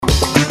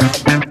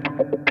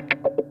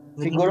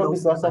Siguro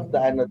because of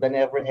the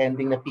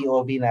never-ending na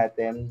POV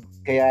natin,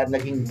 kaya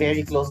naging very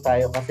close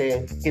tayo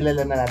kasi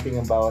kilala na natin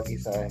yung bawat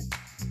isa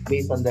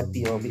based on the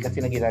POV kasi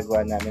na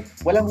ginagawa namin.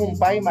 Walang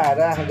humpay,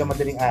 Mara, hanggang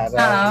madaling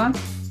araw.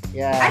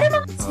 Yeah.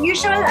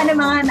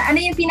 Ano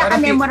yung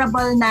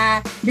pinaka-memorable na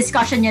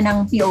discussion nyo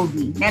ng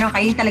POV? Meron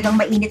kayo talagang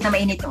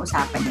mainit yung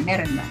usapan nyo?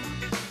 Meron ba?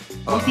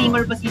 Kung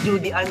single pa si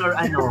Judy Ann or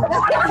ano?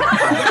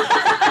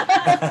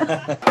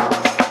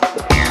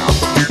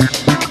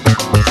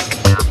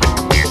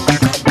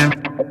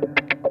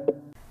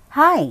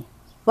 Hi!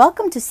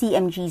 Welcome to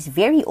CMG's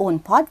very own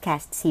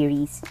podcast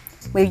series,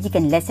 where you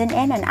can listen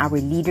in on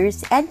our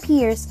leaders and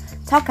peers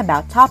talk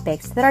about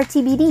topics that are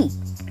TBD,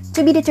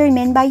 to be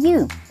determined by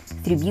you,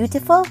 through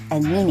beautiful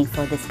and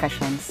meaningful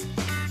discussions.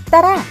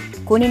 Tara!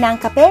 Kunin na ang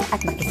kape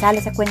at makisala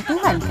sa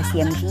kwentuhan ka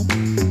CMG.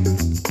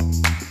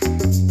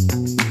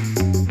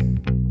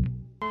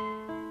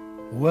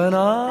 When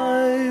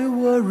I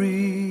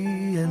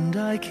worry and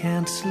I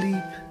can't sleep,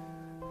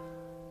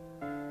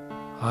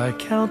 I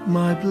count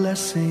my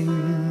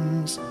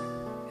blessings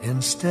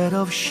instead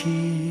of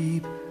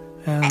sheep.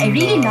 I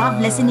really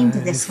love listening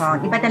to this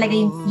song. Iba talaga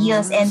yung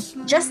feels and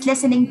just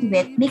listening to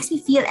it makes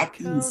me feel at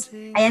ease.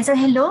 Ayan, so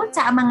hello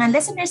sa mga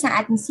listeners ng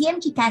ating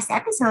CMG Cast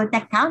episode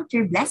na Count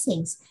Your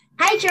Blessings.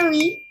 Hi,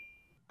 Joey!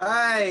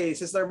 Hi,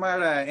 Sister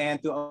Mara, and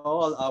to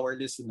all our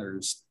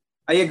listeners.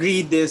 I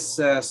agree this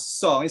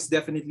song is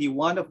definitely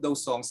one of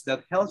those songs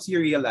that helps you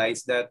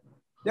realize that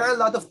there are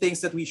a lot of things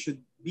that we should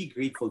be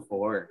grateful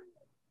for.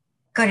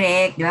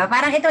 Correct, di ba?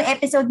 Parang itong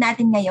episode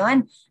natin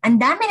ngayon, ang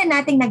dami na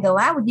nating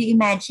nagawa, would you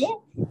imagine?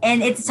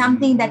 And it's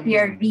something that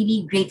we are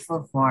really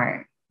grateful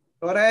for.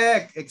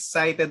 Correct.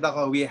 Excited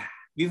ako.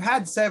 We've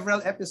had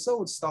several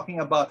episodes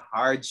talking about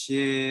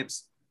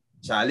hardships,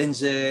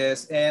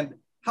 challenges, and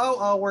how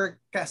our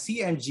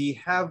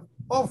CMG have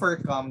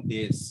overcome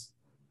this.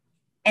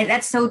 And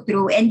that's so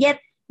true. And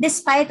yet,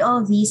 despite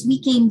all these, we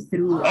came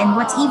through. And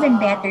what's even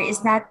better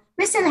is that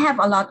we still have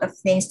a lot of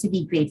things to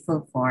be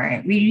grateful for.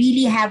 We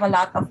really have a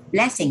lot of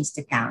blessings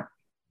to count.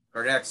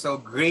 Correct. So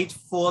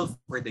grateful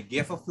for the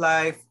gift of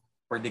life,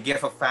 for the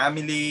gift of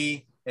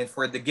family, and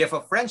for the gift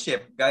of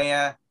friendship.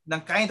 Gaya ng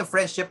kind of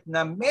friendship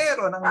na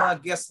meron ang mga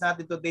guests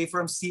natin today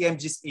from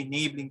CMG's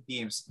enabling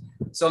teams.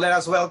 So let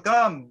us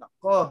welcome.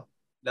 Ako,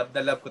 love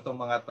na love ko itong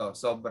mga to.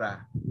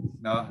 Sobra.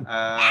 No?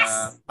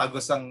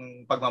 Pagos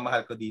ang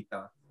pagmamahal ko dito.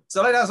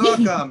 So let us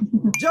welcome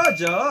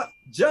Jojo,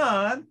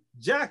 John,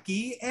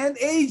 Jackie, and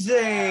AJ.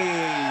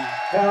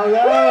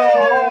 Hello!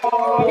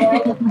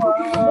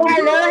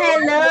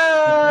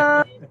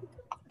 Hello!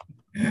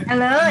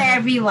 Hello,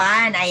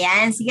 everyone.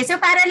 Ayan. Sige, so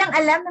para lang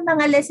alam ng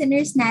mga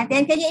listeners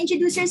natin, can you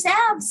introduce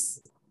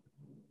yourselves?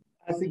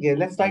 Sige,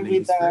 let's start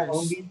with the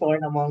only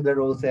thorn among the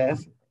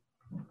roses.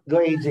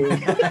 Go, AJ.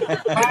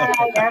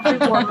 Hi,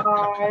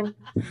 everyone!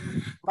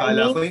 My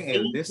Kala ko name yung is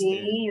eldest.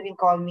 AJ. You can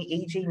call me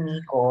AJ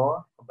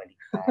Miko.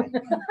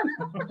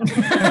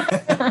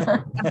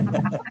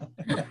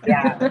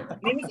 Yeah,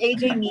 my name is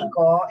AJ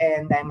Miko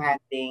and I'm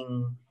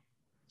handling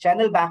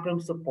channel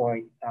backroom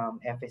support,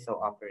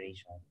 FSO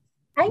operations.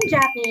 I'm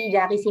Jackie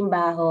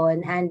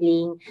Simbahon,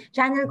 handling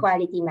channel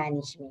quality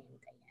management.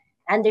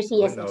 Under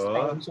CSS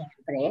pa rin,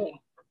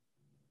 syempre.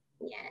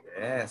 Yan.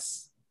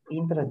 Yes.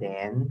 Intro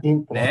din.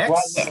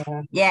 Next.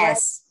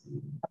 Yes.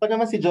 Ako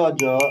naman si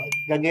Jojo.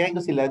 Gagayahin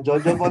ko sila.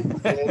 Jojo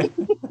Montiel.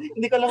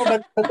 Hindi ko alam kung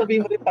ba't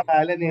sasabihin mo rin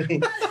pangalan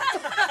eh.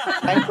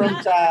 I'm from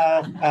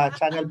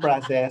channel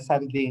process,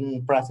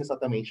 handling process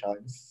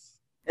automations.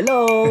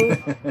 Hello,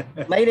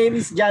 my name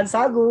is John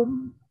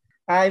Sagum.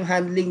 I'm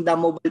handling the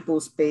mobile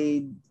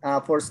postpaid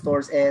for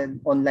stores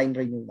and online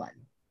renewal.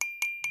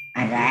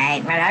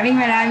 Alright,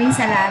 maraming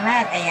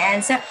salamat.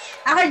 Ayan. So,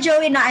 ako,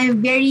 Joey, I'm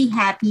very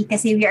happy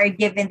kasi we are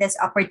given this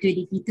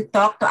opportunity to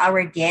talk to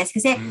our guests.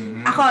 Kasi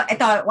ako,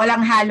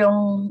 walang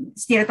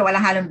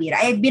halong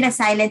bira. I've been a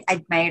silent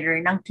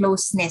admirer ng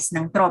closeness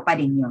ng tropa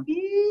ninyo.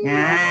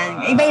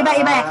 Yan. Iba.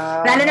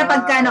 Lalo na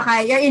pagka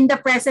you're in the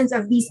presence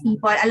of these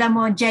people, alam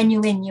mo,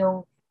 genuine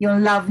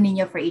yung love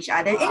ninyo for each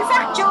other. In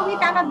fact, Joey,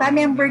 tama ba?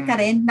 Member ka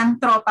rin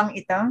ng tropang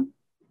ito?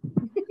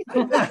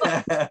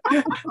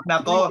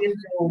 Nako.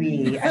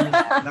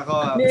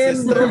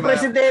 Member,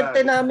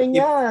 presidente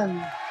namin yan.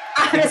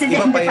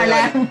 Presidente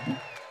pala.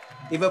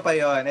 Iba pa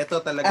yun.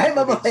 Ito talaga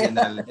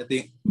original.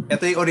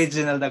 Ito yung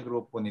original na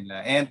grupo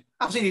nila. And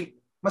actually,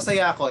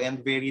 masaya ako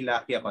and very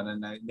lucky ako na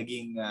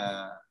naging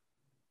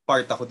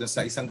part ako dun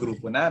sa isang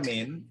grupo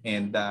namin.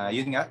 And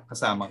yun nga,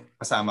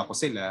 kasama ko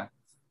sila.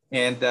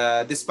 And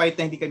despite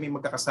na hindi kami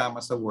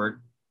magkakasama sa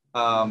work,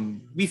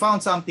 we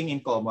found something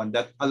in common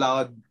that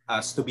allowed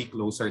us to be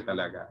closer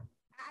talaga.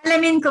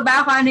 Alamin ko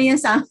ba kung ano yung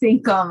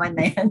something common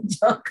na yan?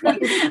 Joke.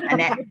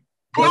 Alam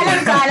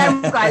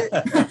ko.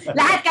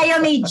 Lahat kayo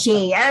may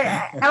J.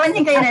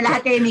 Tawanin kayo na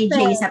lahat kayo may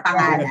J sa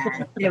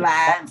pangalan. Di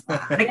ba?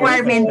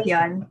 Requirement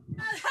yun.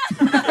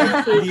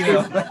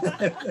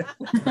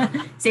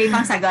 Safe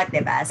ang sagot,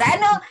 di ba? So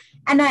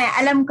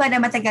alam ko na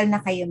matagal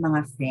na kayo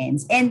mga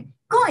friends. And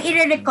kung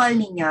i-recall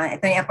ninyo,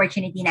 ito yung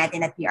opportunity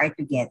natin that we are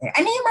together.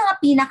 Ano yung mga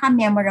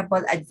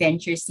pinaka-memorable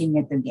adventures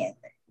ninyo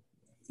together?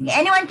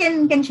 Anyone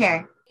can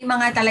share. Yung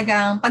mga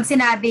talagang pag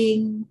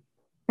sinabing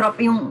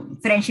yung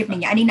friendship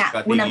ninyo, ano na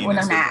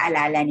unang-unang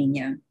naaalala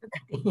ninyo?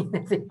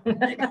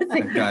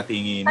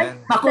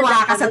 Nagkatinginan.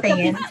 Makuha ka sa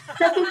tingin.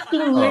 Sa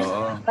 15 years,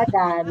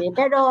 madami.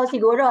 Pero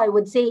siguro, I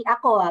would say,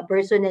 ako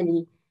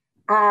personally,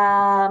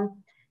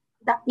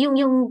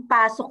 yung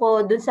pasok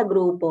ko dun sa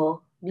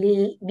grupo,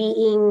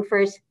 being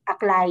first a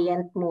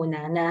client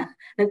muna na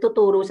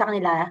nagtuturo sa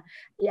kanila,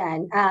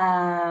 yan.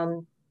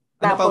 Ano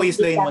pa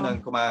waistline mo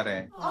nun,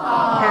 kumare?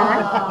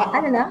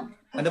 Ano na?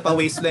 Ano pa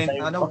waistline?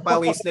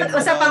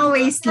 Usapang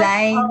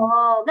waistline.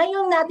 Oo.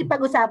 Ngayong natin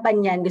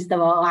pag-usapan yan, gusto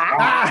mo?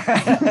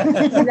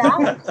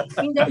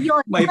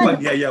 Yun. May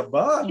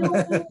pagyayabang.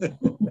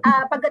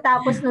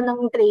 Pagkatapos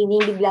ng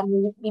training, biglang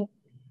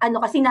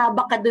kasi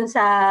nabak ka dun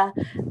sa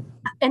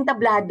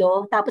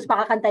entablado, tapos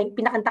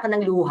pinakanta ka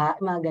ng luha,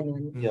 mga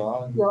ganun.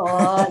 Yun.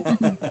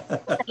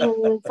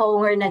 Yung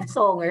songer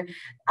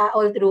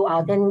all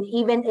throughout. And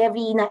even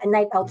every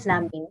night outs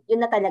namin,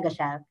 yun na talaga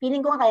siya.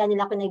 Feeling ko kaya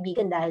nila ako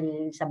naibigan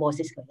dahil sa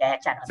boses ko. Yeah,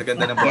 charot. Sa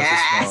ganda ng boses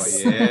mo.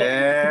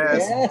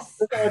 Yes!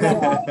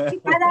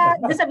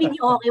 Para doon sa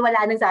video, okay,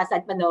 wala nang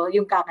sasad pa, no?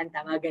 Yung kakanta,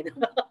 mga ganun.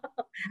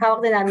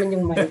 Hawak na namin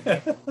yung mic.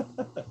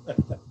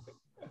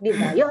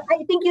 Diba?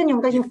 I think yun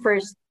yung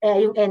first,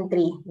 yung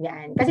entry.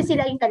 Yan. Kasi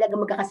sila yung talaga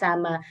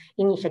magkakasama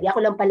initially. Ako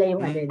lang pala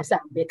yung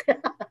sabit.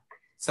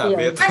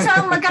 Sabit.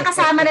 So,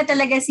 magkakasama na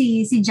talaga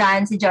si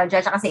John, si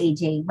Georgia, at si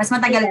AJ. Mas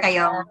matagal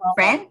kayong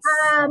friends?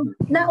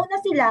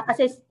 Nauna sila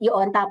kasi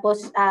yun.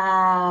 Tapos,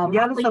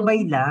 Halos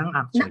sabay lang,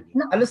 actually.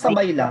 Halos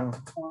sabay lang.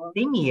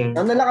 Same year.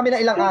 Ano lang kami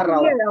na ilang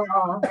araw.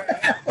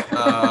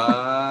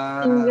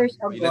 10 years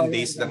ago. Ilang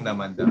days lang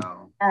naman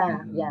daw.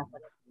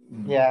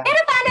 Yeah. Pero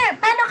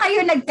paano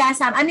kayo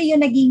nagkasama? Ano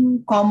yung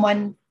naging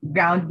common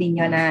ground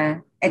ninyo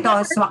na ito,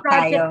 swak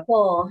tayo?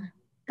 Ko.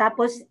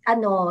 Tapos,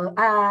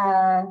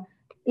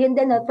 yun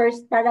din,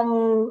 first parang,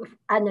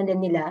 din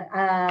nila,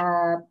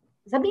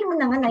 sabihin mo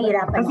na nga,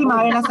 nahihirapan. Kasi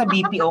Maya, nasa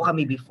BPO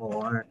kami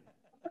before.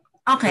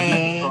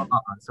 Okay.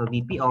 So,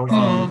 BPO,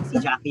 si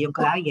Jackie yung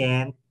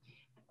client.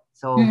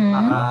 So,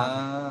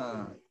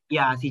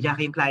 si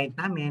Jackie yung client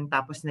namin.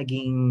 Tapos,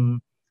 naging...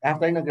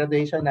 After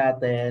nag-graduation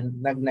natin,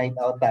 nag-night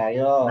out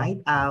tayo.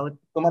 Night out.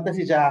 Kumanta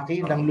si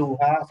Jackie ng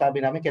luha. Sabi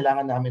namin,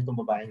 kailangan namin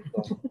itong babaeng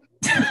ito.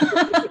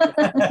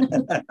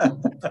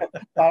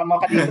 Para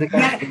makalibre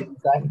ka.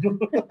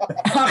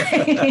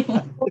 Okay.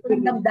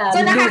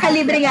 So,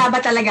 nakakalibre nga ba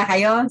talaga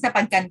kayo sa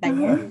pagkanta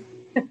niya?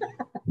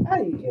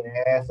 Ay,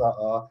 yes,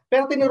 oo.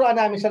 Pero tinuruan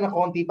namin siya ng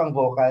konti pang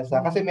vocals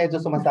kasi medyo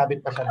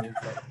sumasabit pa siya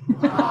minsan.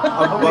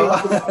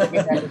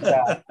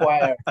 Sa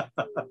choir.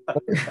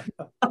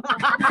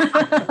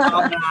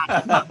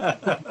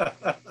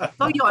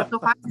 So yun, to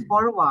fast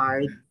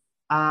forward,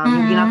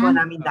 yung ginagawa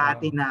namin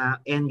dati na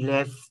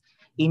endless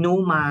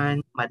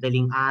inuman,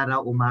 madaling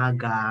araw,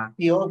 umaga,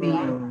 POV.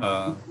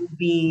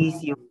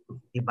 POVs, yung,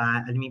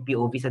 diba, alam mo yung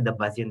POV sa The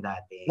Buzz yun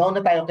dati.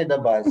 Nauna tayo kay The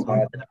Buzz.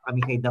 Kami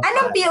kay The Buzz.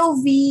 Anong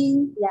POV?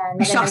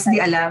 Shocks, di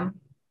alam.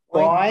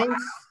 Points?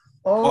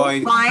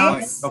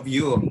 Points? Of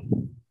you.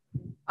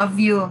 Of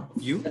you.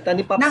 You?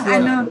 Ni Pops ng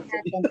ano?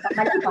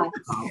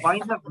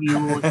 Points of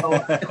view. So,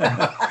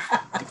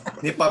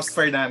 ni Pops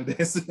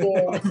Fernandez.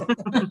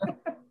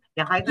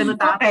 yeah, kahit ano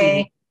topic.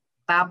 Okay.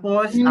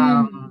 Tapos,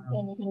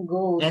 anything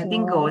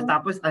goes.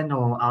 Tapos,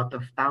 out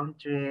of town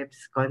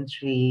trips,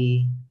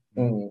 country.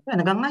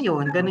 Hanggang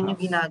ngayon, ganun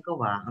yung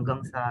ginagawa.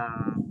 Hanggang sa...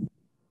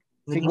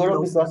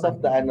 Siguro because of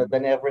the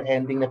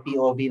never-ending na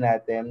POV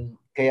natin,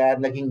 kaya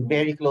naging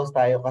very close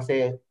tayo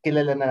kasi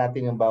kilala na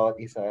natin yung bawat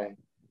isa.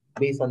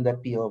 Based on that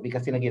POV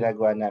kasi na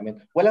ginagawa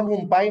namin. Walang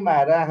humpay,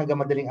 Mara,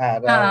 hanggang madaling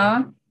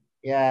araw.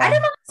 Yeah.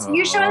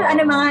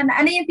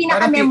 Ano yung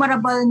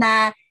pinaka-memorable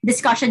na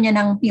discussion nyo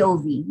ng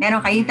POV?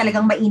 Meron kayo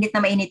talagang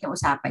mainit yung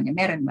usapan nyo?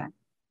 Meron ba?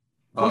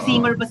 Kung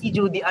singer ba si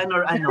Judy Ann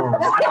or ano?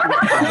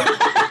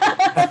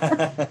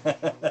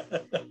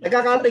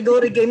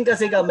 Nagka-category game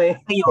kasi kami.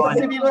 Ngayon.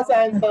 Kasi Viva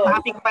Santo.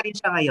 Topic pa rin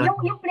siya ngayon.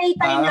 Yung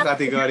playtime na.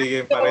 Category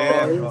game pa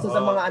rin. So, sa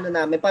mga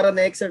namin, para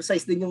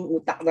na-exercise din yung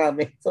utak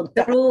namin. So,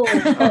 true.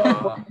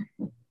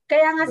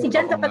 Kaya nga si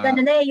John kapag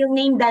yung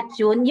name that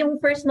tune, yung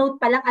first note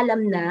pa lang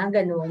alam na,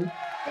 ganun.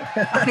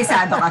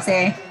 Apisado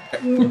kasi.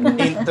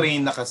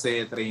 Train na.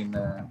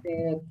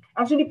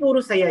 Actually, puro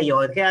saya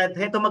yon. Kaya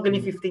ito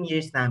magaling 15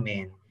 years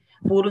namin.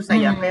 Puro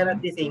saya, pero at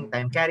the same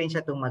time, kaya rin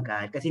siya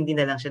tumagal kasi hindi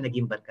na lang siya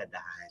naging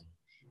barkadahan.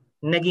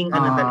 Naging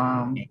talaga,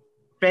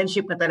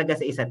 friendship na talaga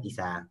sa isa't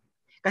isa.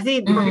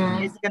 Kasi di ba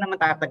 15 years ka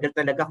naman tatagal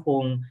talaga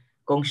kung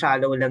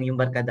shallow lang yung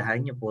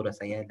barkadahan niyo, puro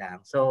saya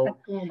lang. So,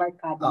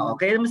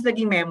 kaya mas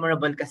naging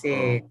memorable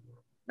kasi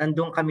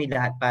nandun kami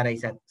lahat para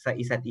sa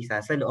isa't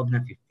isa sa loob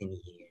ng 15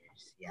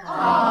 years. Yeah.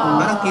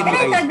 Parang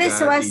teary-eyed ka,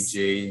 DJ.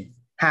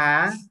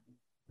 Ha?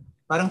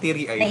 Parang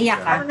teary-eyed ka. Naiyak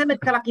ka? Parang na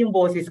nag-crack yung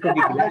boses ko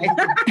bigla.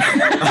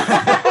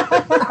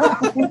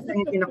 Yung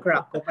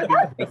pinaka-crack ko pati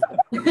yung face ko.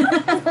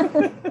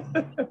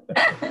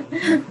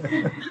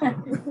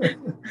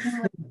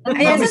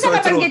 Ayan, May so sore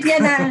nabanggit niya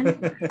na,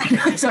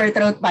 sore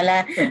throat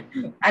pala.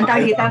 Ang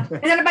tawag dito.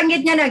 So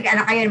nabanggit niya na,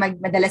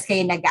 madalas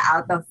kayo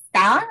nag-out of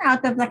town,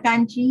 out of the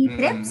country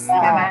trips.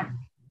 Tama?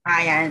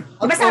 Ayan.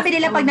 Diba sabi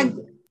nila pag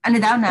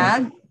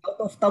out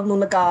of town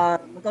nung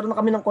nagkaroon na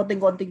kami ng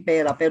konting-konting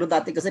pera, pero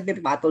dati kasi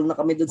pipatol na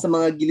kami dun sa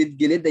mga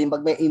gilid-gilid yung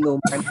pag may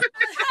inuman.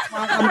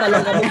 Makakanta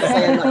lang kami,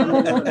 masaya na kami.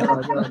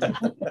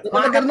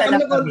 Kung nagkaroon na kami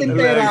ng konting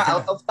pera,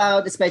 out of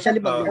town, especially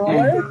pag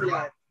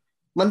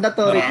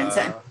mandatory.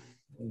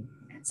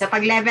 So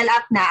pag level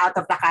up na, out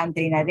of the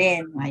country na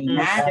rin. Ayun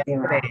na,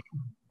 diba?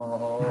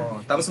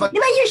 Oo. Tapos Di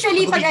ba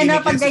usually pag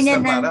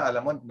ganyan na, para, alam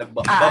mo,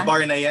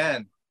 nagbabar na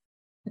yan.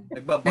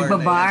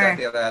 Nagbabar.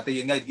 Dati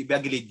yun nga,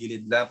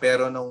 gilid-gilid lang.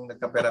 Pero nung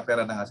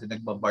nagkapera-pera na kasi,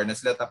 nagbabar na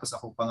sila. Tapos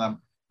ako pa nga,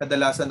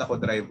 kadalasan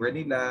ako driver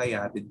nila,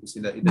 ihatid ko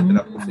sila,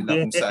 idadrop ko sila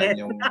kung saan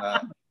yung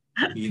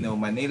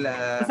inuman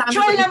nila.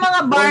 Sure na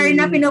mga bar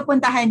na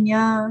pinupuntahan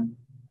niya.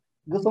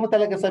 Gusto mo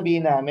talaga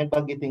sabihin namin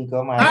paggiting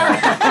ko, Mara?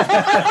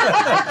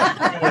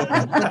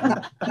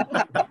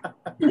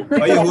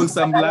 Ay,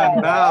 wholesome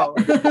lang now.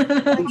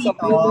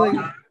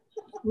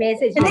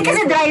 Message. Hindi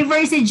kasi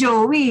driver si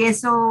Joey eh.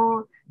 So,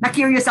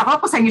 na-curious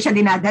ako kung saan niyo siya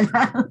dinadala.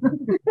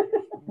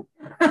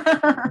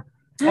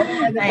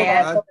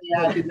 Ayan.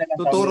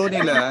 Tuturo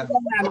nila.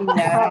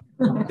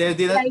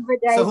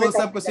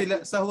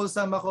 Sa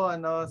wholesome ako,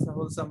 ano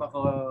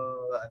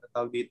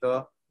tawag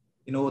dito?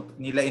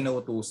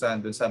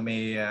 Inuutusan doon sa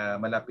may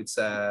malapit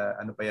sa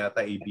ano pa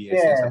yata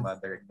ABS sa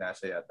Mother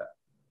Ignacia yata.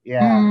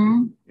 Yeah.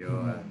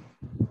 Yun.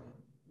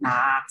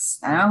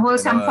 Nice.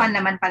 Wholesome fun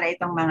naman pala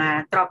itong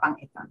mga tropang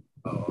ito.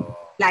 Oo.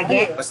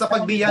 Lagi. Basta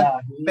pag beyond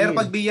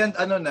beyond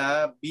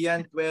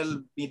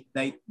 12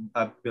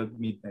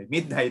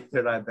 midnight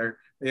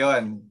rather.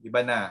 Ayun,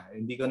 iba na.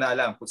 Hindi ko na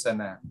alam kung saan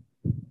na.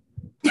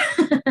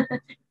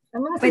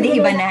 Pwede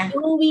iba na.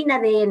 Umuwi na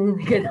rin.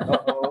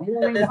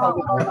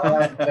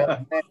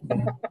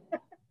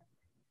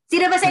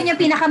 Sino ba sa inyo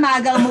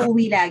pinakamaga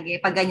umuwi lagi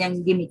pag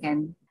ganyang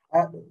gimikan?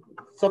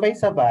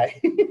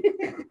 Sabay-sabay.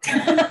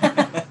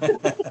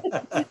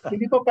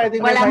 Hindi ko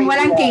pwedeng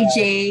walang KJ.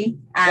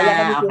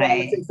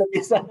 Okay.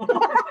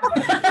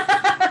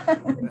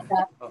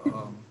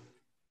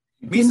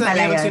 Minsan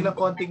meron silang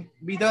konting,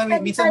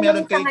 minsan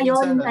meron kayo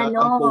minsan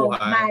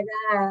tampuhan.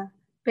 Mara.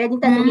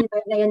 Pwedeng tanungin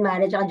ngayon,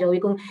 Mara at Joey,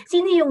 kung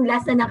sino yung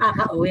last na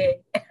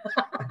nakaka-uwi?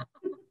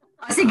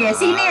 Sige,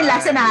 sino yung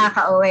last na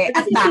nakaka-uwi?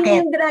 At bakit? Sino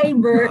yung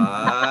driver?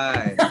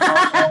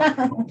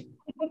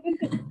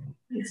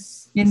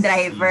 Yung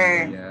driver.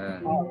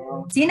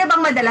 Sino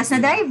bang madalas na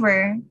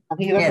driver? Ang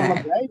hirap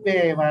na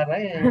mag-drive Mara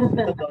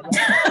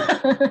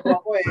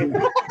Ako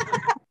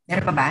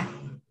Meron pa ba?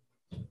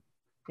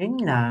 Yun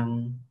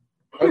lang.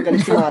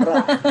 Organis si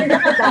Mara.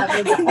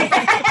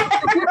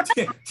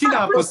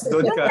 Sinapos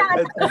doon ka.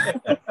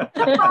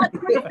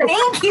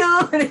 Thank you!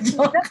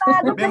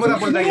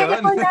 Memorable na yun.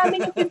 Memorable namin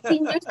yung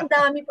 15 years. Ang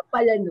dami pa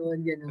pala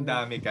nun. Ang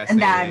dami kasi.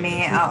 Ang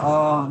dami,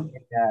 oo.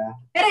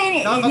 Pero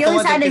yung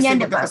sa ano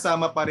niyan, diba?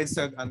 Magkakasama pa rin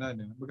sa,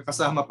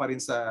 magkakasama pa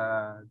rin sa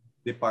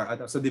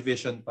sa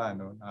division pa,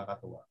 no?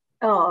 Nakakatuwa.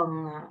 Oo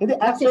nga. Hindi,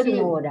 actually,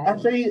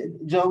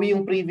 Joey,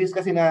 yung previous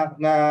kasi na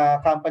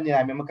company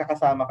namin,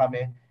 magkakasama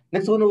kami.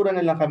 Nagsunuran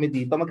na lang kami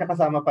dito.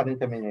 Magkakasama pa rin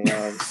kami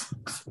ngayon.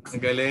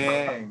 Ang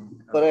galing.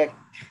 Correct.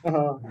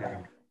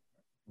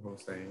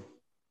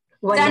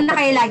 Saan na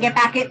kayo lagi?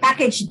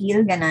 Package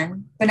deal,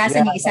 ganon? Kung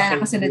nasan yung isa,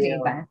 nakasunod yung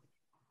iba.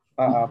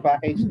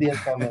 Package deal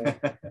kami.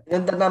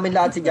 Ganda namin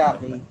lahat si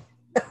Jackie.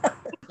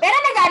 Pero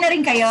nag-ano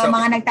rin kayo,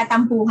 mga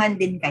nagtatampuhan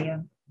din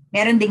kayo.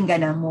 Meron din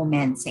ganon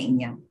moment sa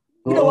inyo.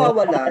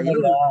 Nawawala yun.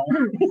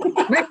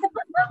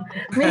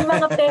 May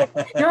mga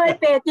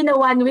petty na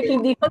 1 week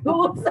hindi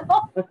mag-uusap.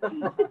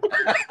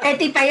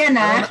 Petty pa yan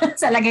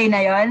sa lagay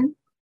na yon.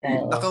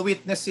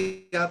 Naka-witness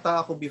yata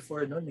ako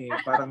before noon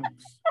Parang,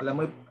 alam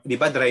mo, di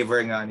ba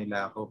driver nga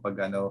nila ako pag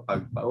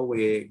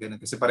pauwi,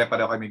 ganun. Kasi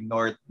pare-pareho kami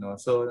north, no?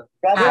 So,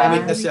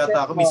 naka-witness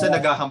yata ako. Minsan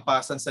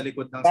naghahampasan sa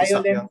likod ng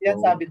sasakyan ko.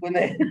 Yan, sabi ko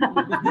na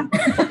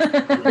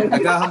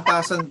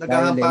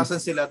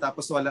naghahampasan sila,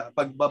 tapos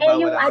pagbaba,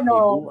 wala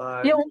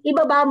katibuan. Yung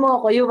ibaba mo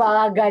ko, yung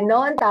mga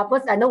ganon,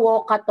 tapos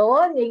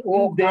walkathon, yung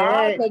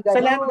walkout. Sa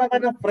lahat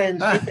naman ng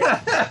friendship,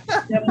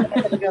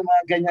 yung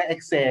mga ganyang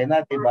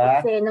eksena, di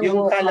ba?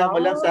 Yung kala mo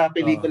lang sa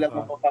pelikula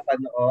mo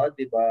papanood,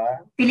 di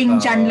ba?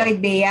 Piling John Lloyd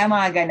Bea,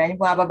 mga ganon.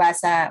 Yung bumababa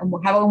sa,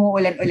 habang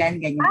umuulan-ulan,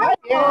 ganyan.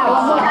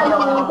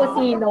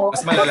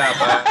 Mas malala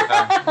pa.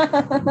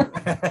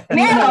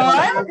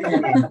 Meron?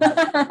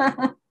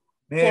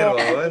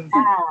 Meron.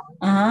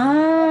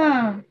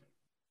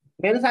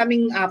 Meron sa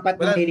aming 4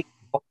 na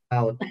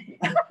walkout.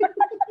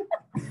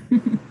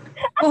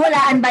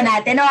 Huhulaan ba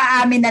natin o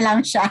aamin na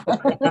lang siya?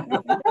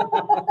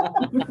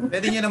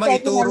 Pwede nyo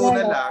naman ituro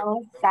na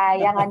lang.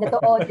 Sayang,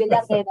 audio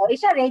lang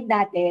Isa-rate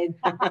natin.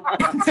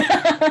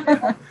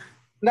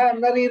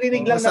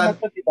 Naririnig lang naman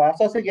po, diba?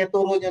 So sige,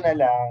 turo nyo na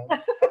lang.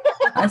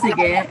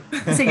 Sige,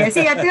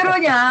 turo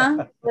niya.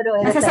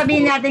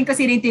 Sasabihin natin kung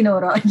sino yung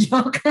tinuro.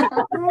 Joke.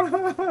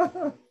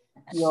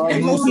 Yun.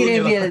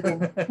 I-reveal din.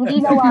 Hindi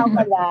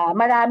nawawala.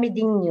 Marami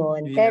din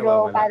yun. Hindi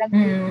Pero nawawala. parang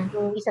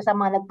yung isa sa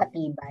mga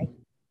nagpatibay.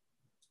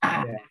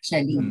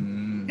 Actually.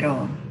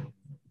 True.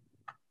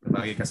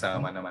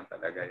 Makikasama naman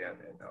talaga yan.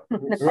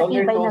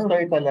 Roller Nagpatibay ng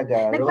coaster talaga.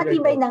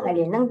 nagpatibay ng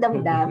alin? Ng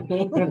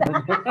damdamin.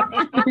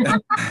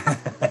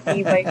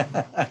 Tibay.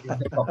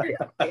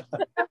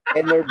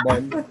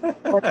 Enerbon.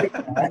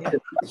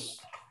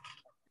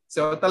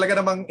 So talaga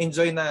namang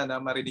enjoy na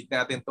marinig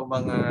natin itong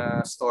mga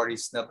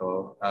stories na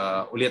to.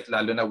 Ulit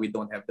lalo na we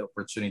don't have the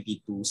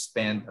opportunity to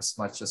spend as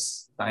much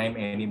as time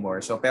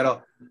anymore. So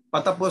pero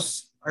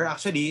patapos or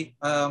actually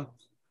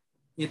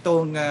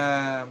itong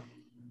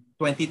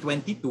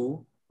 2022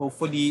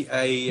 hopefully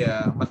ay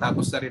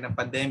matapos na rin ang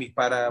pandemic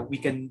para we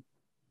can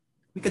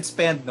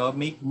spend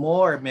make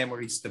more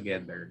memories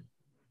together.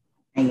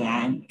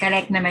 Ayan,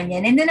 correct naman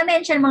yan. And doon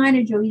na-mention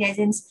mga Joey,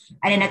 since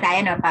na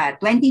tayo, pa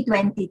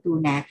 2022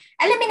 na,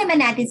 alamin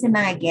naman natin sa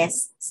mga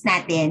guests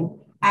natin,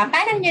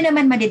 paano nyo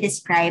naman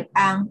madidescribe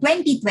ang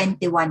 2021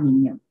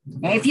 ninyo?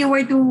 If you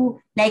were to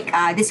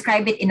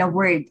describe it in a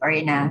word or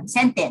in a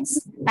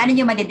sentence, paano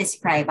nyo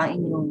madidescribe ang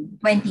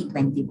inyong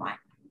 2021?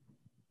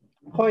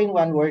 Ako in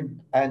one word,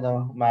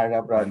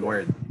 Mara, brother. One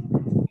word.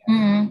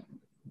 3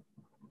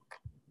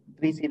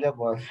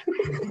 syllables.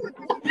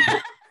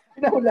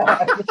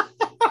 Nahulaan.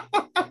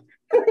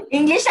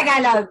 English,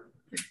 Tagalog.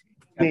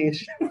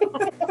 English.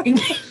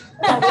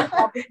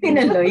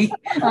 Pinaloy.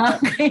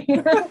 Okay.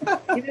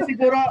 Hindi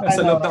siguro,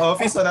 Nasa loob ng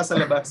office o nasa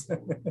labas?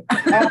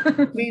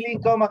 feeling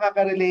ko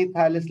makaka-relate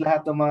halos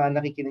lahat ng mga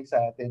nakikinig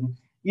sa atin.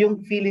 Yung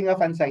feeling of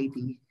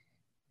anxiety.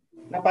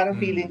 Na parang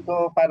feeling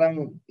ko,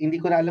 parang hindi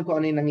ko na alam kung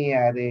ano yung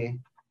nangyayari.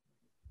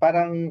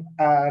 Parang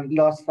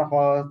lost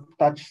ako,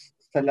 touch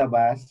sa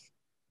labas.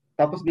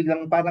 Tapos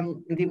biglang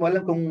parang hindi mo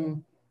alam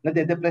kung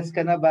nade-depress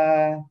ka na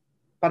ba.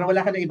 Parang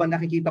wala ka na ibang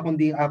nakikita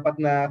kundi 4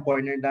 na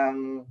corner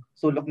ng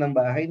sulok ng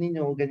bahay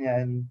ninyo,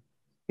 ganyan.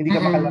 Hindi ka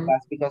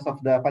makalabas because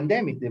of the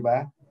pandemic, di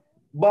ba?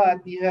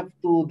 But you have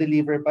to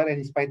deliver pa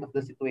rin in spite of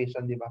the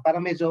situation, di ba?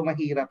 Parang medyo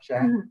mahirap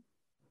siya.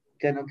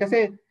 Ganun.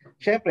 Kasi,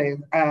 syempre,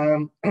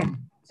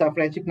 sa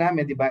friendship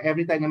namin, di ba,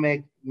 every time na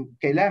may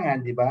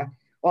kailangan, di ba,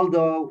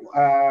 although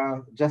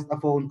just a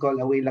phone call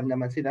away lang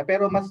naman sila,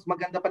 pero mas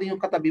maganda pa rin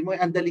yung katabi mo.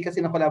 Ang dali kasi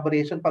ng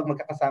collaboration pag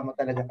magkakasama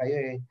talaga kayo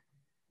eh.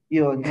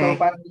 Yun. So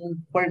parang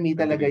for me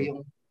talaga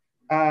yung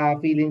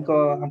feeling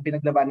ko, ang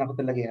pinaglabanan ko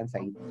talaga yung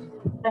anxiety.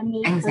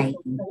 Anxiety.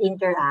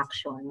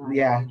 Interaction.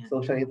 Yeah,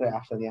 social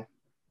interaction, yeah.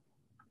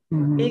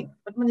 Eh,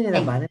 ba't mo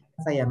nilalabanan?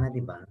 Masaya nga,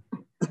 di ba?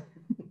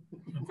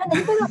 Sana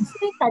ito lang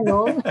gusto yung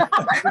tanong.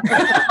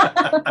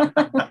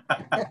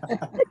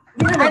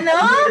 Ano?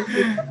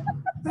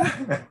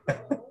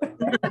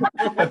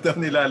 Ito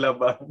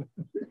nilalaban.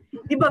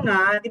 Di ba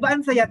nga? Di ba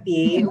ang saya,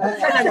 Ti? Huwag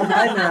ka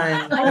nalalabanan.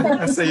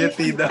 Ang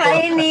sayati daw.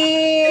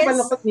 Chinese!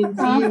 Malapot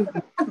minsan.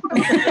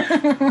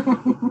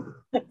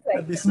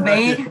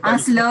 Bay, ang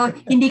slow.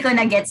 Hindi ko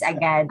na-gets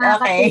agad.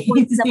 Okay.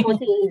 Nakaka-2 na po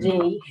si AJ.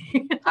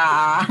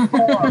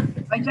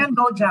 Ay, dyan,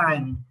 go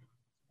dyan.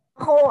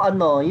 Ako,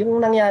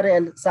 yung nangyari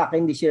sa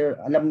akin this year,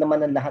 alam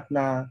naman ng lahat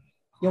na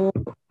yung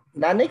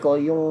nanay ko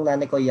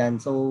yan.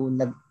 So,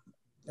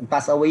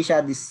 nag-pass away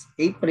siya this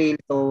April.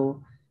 So,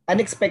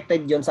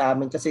 unexpected yon sa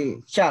amin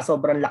kasi siya,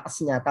 sobrang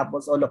lakas niya.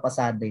 Tapos, all of a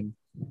sudden,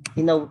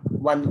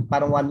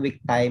 parang 1 week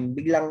time,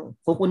 biglang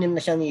kukunin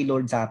na siya ni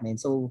Lord sa amin.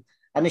 So,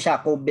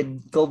 siya,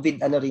 COVID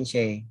rin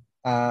siya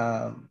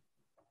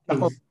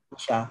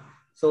siya.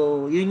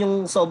 So, yun yung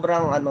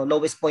sobrang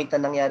lowest point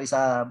na nangyari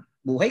sa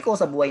buhay ko,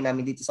 sa buhay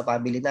namin dito sa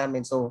family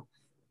namin. So,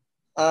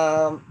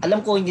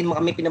 alam ko hindi naman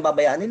kami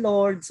pinababayaan ni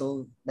Lord.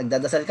 So,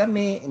 nagdadasal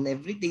kami and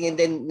everything.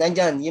 And then,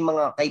 nandyan yung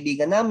mga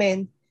kaibigan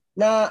namin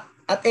na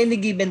at any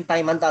given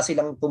time, handa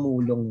silang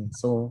tumulong.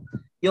 So,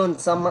 yun.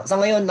 Sa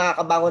ngayon,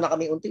 nakakabangon na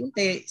kami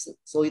unti-unti.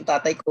 So, yung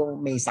tatay ko,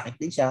 may sakit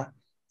din siya.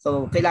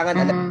 So,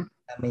 kailangan alam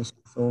namin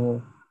siya.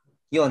 So,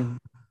 yun.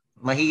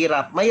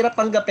 Mahirap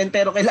tanggapin,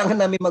 pero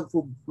kailangan namin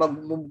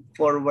mag-move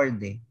forward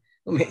eh.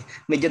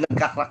 Medyo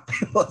nagkakrak.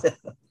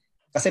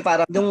 Kasi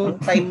parang yung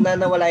time na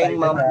nawala yung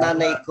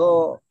nanay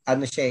ko,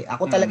 siya eh.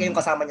 Ako talaga yung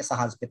kasama niya sa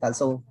hospital.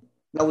 So,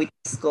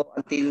 na-witness ko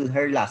until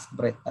her last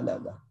breath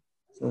talaga.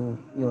 So,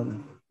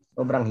 yun.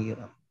 Sobrang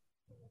hirap.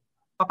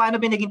 Paano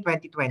ba naging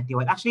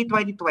 2021? Actually,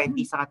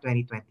 2020 saka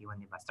 2021,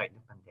 di ba? Start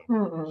ng pandemic.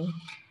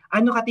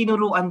 Ano ka,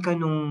 tinuruan ka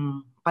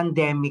nung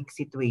pandemic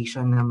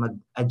situation na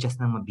mag-adjust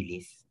ng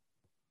mabilis?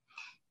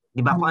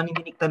 Di ba? Kung ano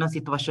yung dinikta ng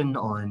sitwasyon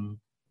noon,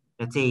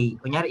 let's say,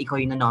 kunyari, ikaw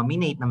yung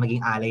na-nominate na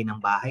maging alay ng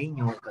bahay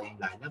nyo, ikaw yung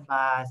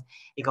lalabas,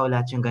 ikaw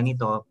lahat yung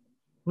ganito,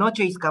 no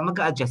choice ka,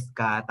 mag-a-adjust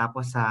ka.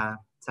 Tapos sa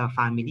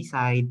family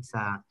side,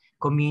 sa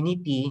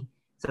community,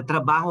 sa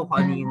trabaho,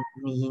 kung ano yung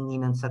hinihingi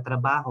sa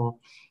trabaho,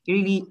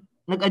 really,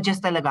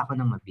 nag-adjust talaga ako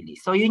ng mabilis.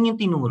 So, yun yung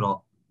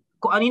tinuro.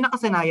 Kung ano yung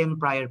nakasanayan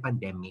prior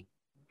pandemic,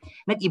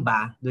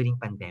 nag-iba during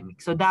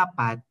pandemic. So,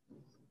 dapat,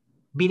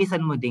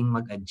 bilisan mo ding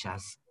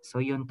mag-adjust.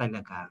 So, yun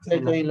talaga. So,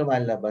 ito yung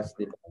lumalabas,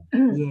 di ba?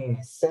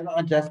 Yes. Pero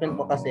ang adjustment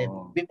mo kasi,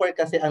 before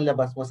kasi ang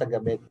labas mo sa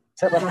gabi.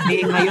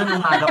 Hindi, ngayon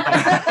umaga pa.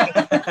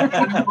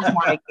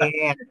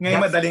 market.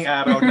 Ngayon madaling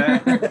araw na.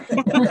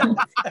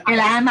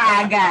 Kailangan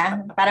maaga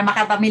para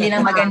makapamili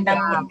ng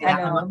magandang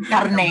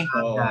karne.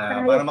 Oo,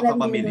 para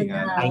makapamili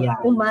nga. Ayan.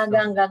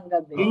 Umaga hanggang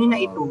gabi. Yun yung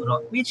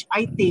naituro. Which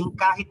I think,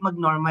 kahit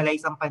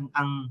mag-normalize ang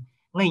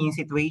ngayon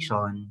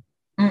situation,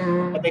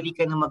 madali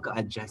ka na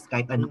mag-adjust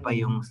kahit ano pa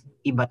yung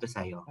iba to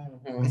sa'yo.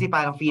 Kasi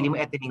parang feeling mo,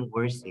 eto yung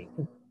worst eh.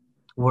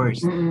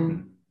 Worst.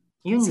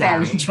 Yun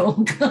lang. Spell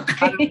joke.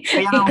 Okay.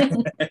 Kaya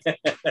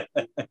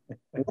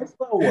Worst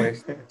ba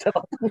worst?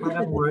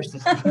 parang worst.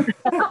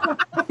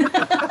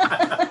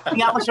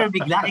 Hindi ako sure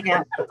bigla.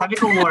 Kaya sabi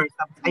ko worst.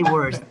 Ay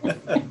worst.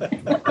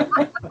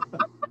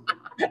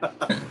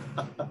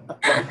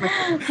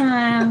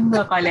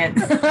 Makulit.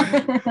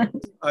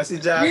 Si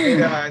Jackie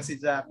naman. Si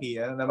Jackie.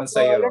 Ano naman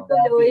sa'yo?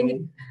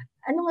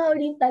 Ano nga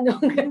ulit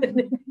tanong?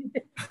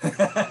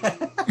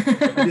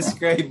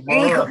 Describe mo.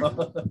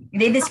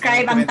 Hindi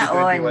describe ang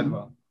taon. 2021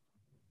 mo.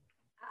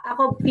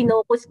 Ako,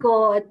 pinocus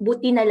ko at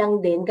buti na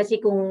lang din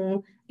kasi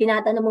kung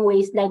tinatanong mo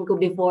waistline ko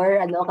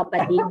before,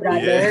 kapatid,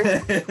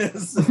 brother.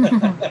 Yes.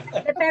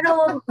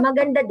 Pero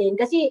maganda din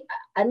kasi,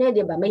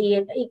 di ba,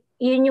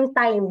 yun yung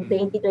time,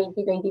 2020,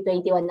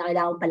 2021, na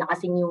kailangan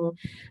palakasin yung,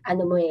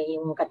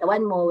 yung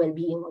katawan mo,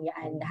 well-being mo,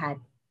 yan, lahat.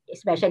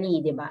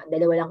 Especially, di ba,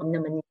 dalawa lang kami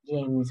naman ni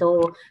gym.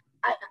 So,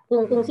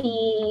 kung si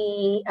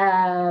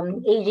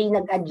AJ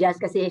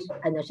nag-adjust kasi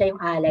siya yung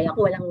alay,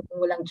 ako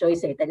walang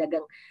choice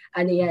talagang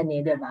yan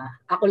di ba?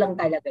 Ako lang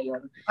talaga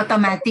yon.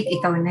 Automatic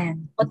ikaw na.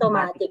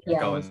 Automatic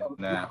yan. Ikaw So,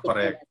 na,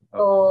 correct.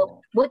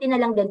 So, buti na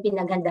lang din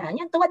pinaghandaan.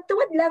 Yan,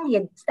 tuwad-tuwad lang.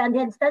 Headstand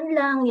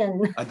lang. Yan.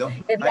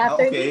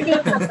 After eating,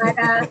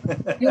 para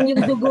yung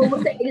dugo mo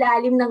sa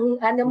ilalim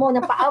ng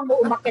ng paa mo,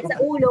 umakyat sa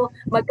ulo,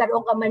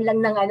 magkaroon ka man lang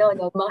ng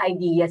mga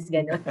ideas,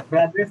 gano'n.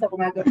 Brother, sa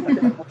kumaga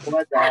po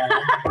sa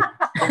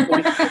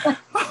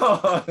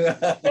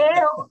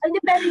pero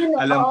yun.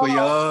 Alam ko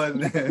yun.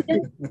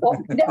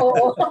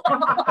 Oo.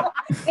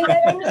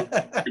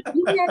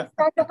 Yung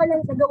start ka lang,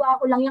 nagawa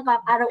ko lang yung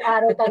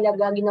araw-araw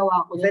talaga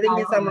ginawa ko. Pwede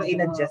niya sa mga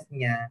in-adjust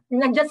niya.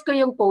 In-adjust ko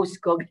yung post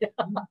ko.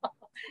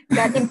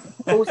 Dati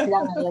post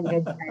lang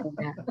ngayon.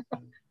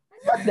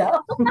 Ano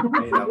daw?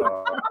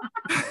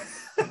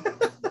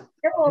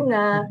 Oo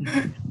nga.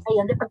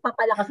 Ayun,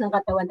 pagpapalakas ng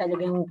katawan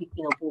talaga yung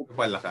pinupupo.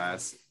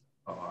 Palakas.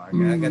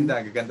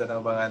 Ganda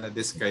na ba nga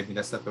na-describe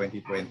nila sa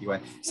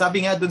 2021.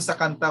 Sabi nga dun sa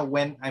kanta,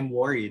 when I'm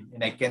worried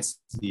and I can't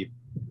sleep,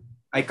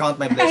 I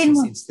count my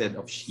blessings instead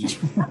of sheep.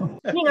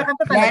 Hindi nga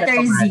kanta talaga.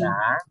 Letter Z.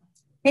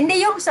 Hindi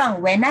yung song,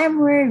 when I'm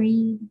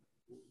worried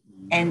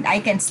and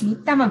I can't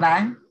sleep. Tama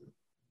ba?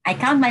 I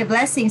count my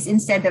blessings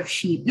instead of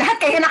sheep. Lahat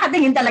kayo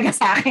nakatingin talaga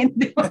sa akin.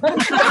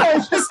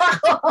 Na-conscious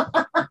ako.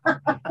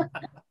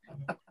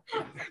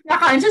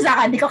 Na-conscious ako.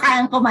 Hindi ko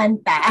kayang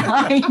kumanta.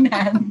 Okay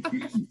na.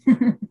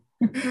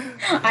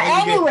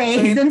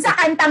 Anyway, dun sa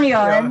kantang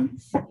yon.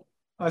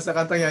 Sa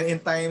kantang yan, in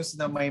times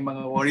na may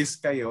mga worries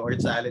kayo or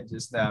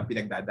challenges na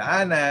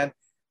pinagdadaanan,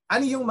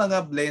 ano yung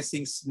mga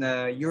blessings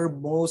na you're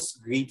most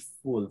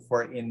grateful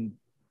for in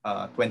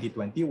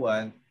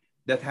 2021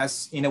 that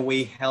has in a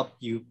way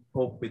helped you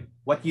cope with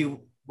what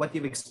you've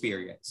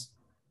experienced?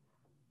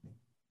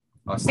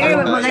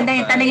 Pero maganda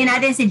yung tanungin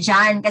natin si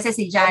John kasi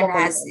si John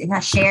has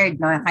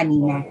shared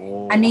kanina.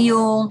 Ano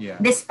yung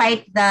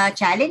despite the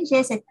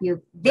challenges that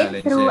you've been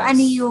through, ano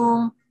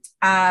yung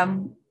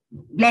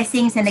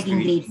blessings na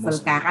naging grateful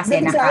ka kasi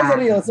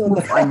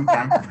naka-move on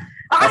ka.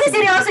 Kasi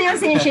seryoso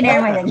yung sinishare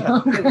mo yan.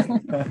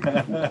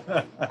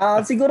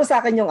 Siguro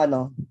sa akin yung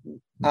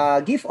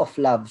gift of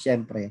love,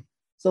 syempre.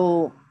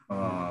 So,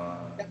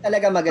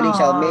 talaga magaling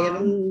siya.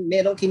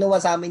 Merong kinuha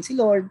sa amin si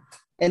Lord.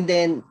 And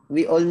then,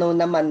 we all know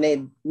naman,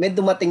 may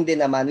dumating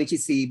din naman, which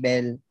is si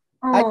Belle.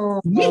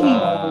 So, yun.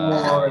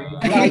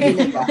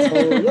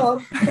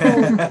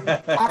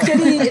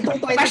 Actually, itong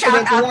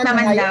 2021,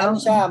 nahayaan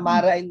siya,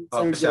 Mara and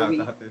Sir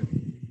Joey.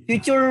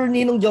 Future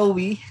Ninong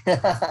Joey.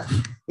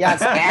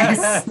 Yes.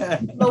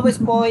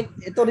 Lowest point,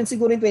 ito rin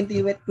siguro yung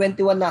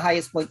 2021 na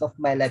highest point of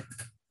my life.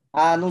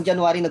 Nung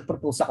January,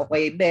 nag-propose ako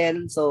kay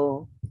Belle.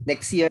 So,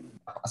 next year,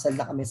 pakasal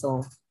na kami.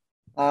 So,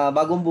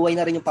 bagong buhay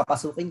na rin yung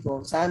papasukin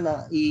ko.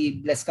 Sana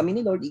i-bless kami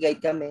ni Lord,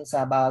 i-guide kami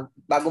sa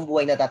bagong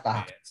buhay na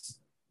tatahak.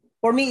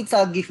 For me, it's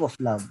a gift of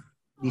love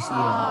this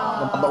year.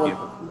 Gift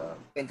of love.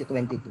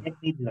 2022.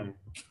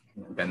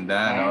 Ganda,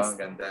 no?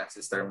 Ganda,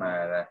 Sister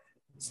Mara.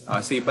 So,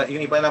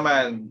 yung iba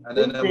naman,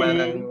 naman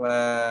ang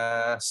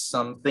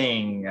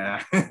something.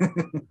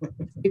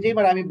 Hindi,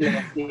 maraming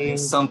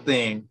blessings.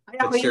 Something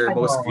that you're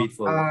most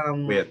grateful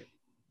with.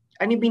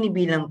 Ano yung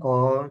binibilang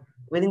ko?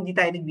 Well, hindi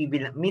tayo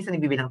nagbibilang. Minsan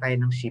nagbibilang tayo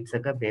ng sheep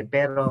sa gabi,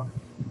 pero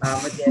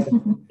tama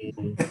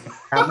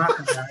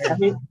ka.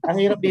 Ang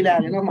hirap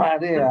bilangin ng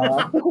Mare,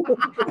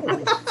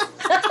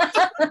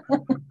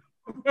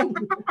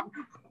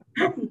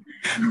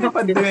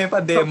 May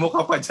pa-demo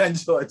ka pa dyan,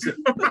 Jojo.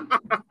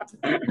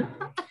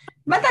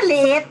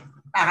 Matalit.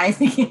 Okay,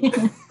 sige.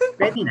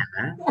 Ready na?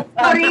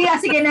 Sorry,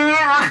 sige na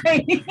nga. Okay.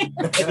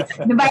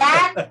 Di ba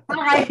yan?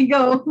 Okay,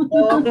 go.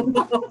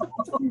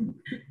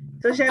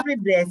 So, syempre,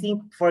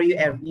 blessing for you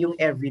yung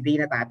everyday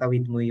na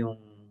tatawid mo yung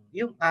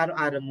yung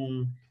araw-araw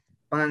mong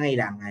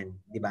pangangailangan,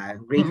 di ba?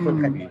 Grateful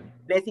ka din.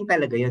 Blessing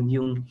talaga yun,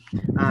 yung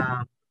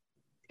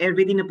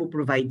everything na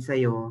po-provide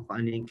sa'yo, kung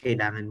ano yung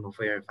kailangan mo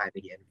for your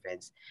family and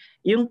friends.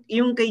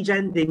 Yung kay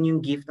Jan din, yung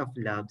gift of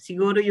love,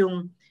 siguro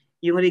yung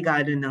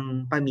regalo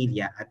ng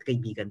pamilya at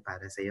kaibigan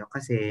para sa'yo.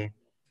 Kasi,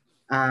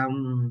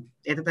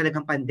 ito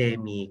talagang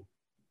pandemic,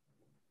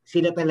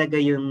 sila talaga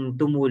yung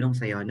tumulong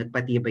sa'yo,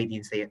 nagpatibay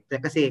din sa'yo.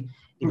 Kasi,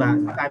 di ba,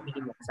 family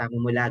mo, kasama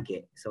mo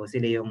lagi. So,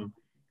 sila yung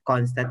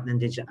constant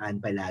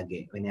nandiyan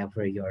palagi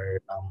whenever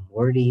you're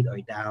worried or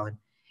down.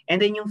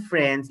 And then yung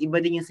friends, iba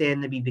din yung saya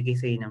na bibigay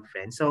sa'yo ng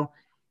friends. So,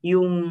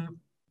 yung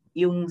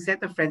set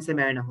of friends na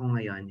meron ako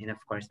ngayon, and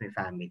of course, my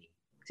family,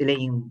 sila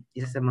yung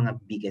isa sa mga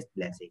biggest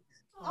blessings.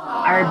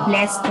 Are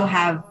blessed to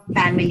have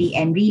family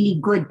and really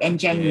good and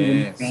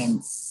genuine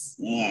friends.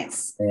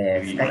 Yes.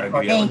 Thank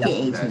you,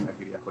 AJ.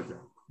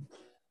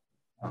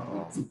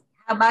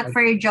 How about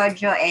for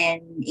Jojo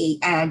and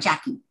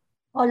Jackie?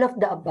 All of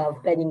the above,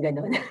 pwedeng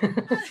ganun.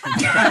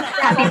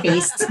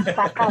 Copy-paste.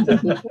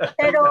 Copy-paste.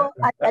 Pero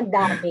ang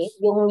dami,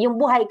 yung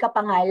buhay ka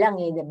pa nga lang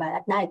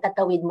diba? At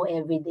naitatawid mo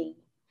everyday.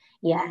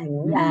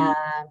 Yan.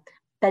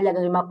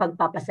 Talagang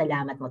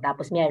mapagpapasalamat mo.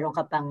 Tapos meron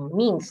ka pang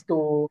means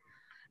to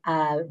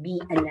be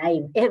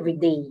alive every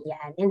day.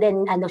 Yan. And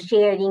then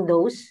sharing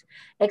those,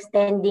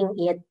 extending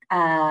it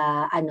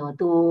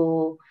to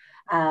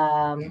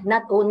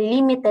not only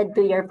limited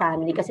to your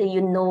family kasi you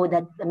know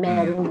that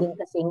meron din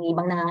kasing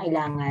ibang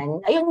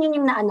nangangailangan. Ayun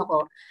yun yung naano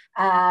ko.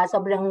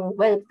 Sobrang,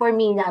 well, for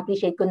me,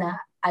 na-appreciate ko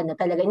na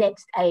talaga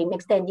next, I'm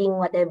extending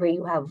whatever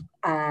you have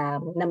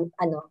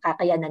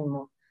kakayanan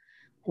mo.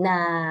 Na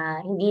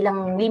hindi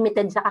lang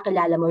limited sa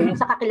kakilala mo, yung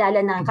sa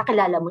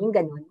kakilala mo, yung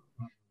ganun.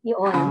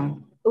 Yun,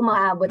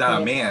 umaabot.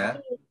 Dami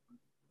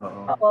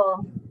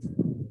Oo.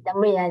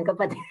 Dami yan,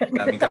 kapatid.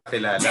 Dami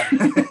kakilala.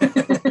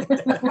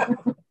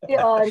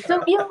 Yun.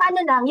 So, yung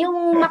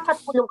yung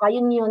makatulong ka,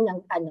 yun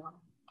ang ganun.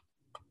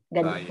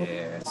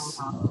 Yes.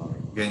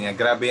 Ganyan.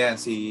 Grabe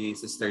yan. Si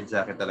Sister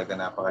Jackie talaga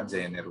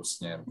napaka-generous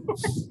niya.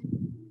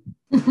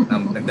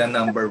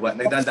 Nagda-number one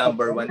din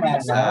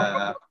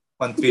sa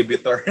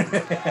contributor.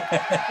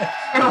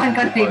 One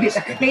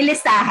contributor. May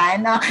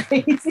listahan, okay?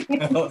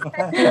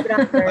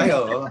 Ay,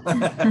 oo.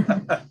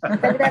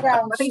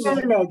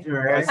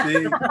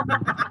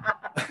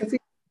 Kasi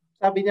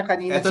sabi niya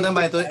kanina. Ito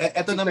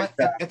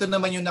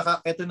naman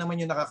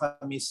yung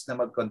nakakamiss na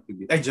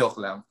mag-contribute. Ay, joke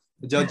lang.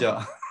 Jojo.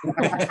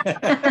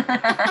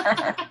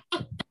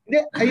 Hindi,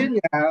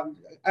 ayun nga.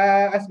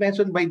 As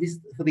mentioned by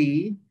these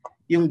three,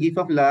 yung gift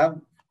of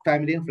love,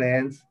 family and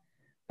friends,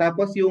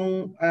 tapos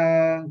yung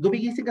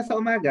gumigising ka sa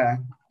umaga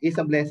is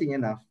a blessing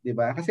enough, di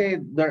ba? Kasi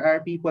there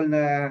are people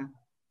na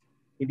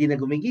hindi na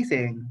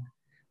gumigising.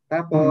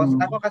 Tapos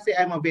ako kasi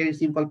I'm a very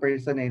simple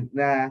person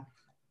na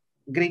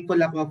grateful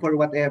ako for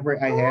whatever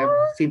I have.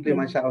 Simple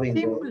man siya o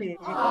hindi. Simple.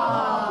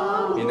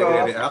 Hindi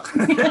nagre-react.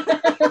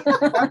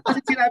 Kasi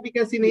sinabi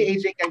kasi ni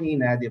AJ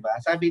kanina, di ba?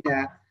 Sabi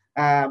niya,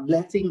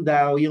 blessing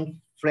daw yung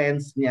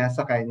friends niya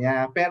sa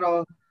kanya.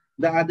 Pero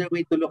the other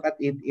way to look at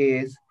it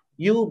is,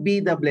 you be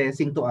the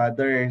blessing to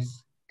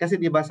others. Kasi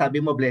di ba sabi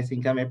mo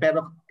blessing kami,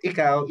 pero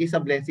ikaw is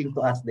a blessing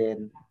to us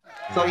din.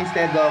 So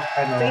instead of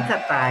So it's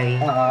a tie.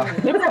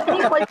 It's a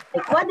triple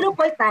tie.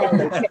 Quadruple tie.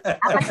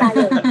 Apat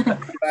tayo.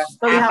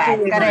 So we have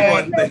to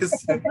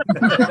Contest.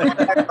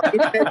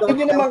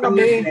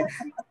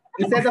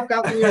 Instead of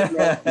counting your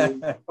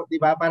blessing,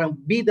 di ba parang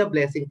be the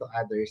blessing to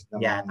others.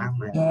 No? Yeah,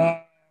 tama.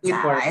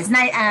 Yes. It's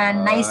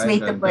nice way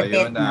to put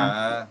it.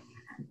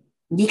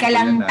 Hindi ka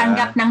lang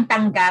tanggap ng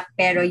tanggap,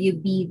 pero you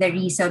be the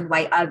reason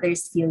why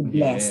others feel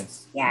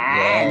blessed.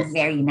 Yes.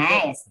 Very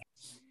nice.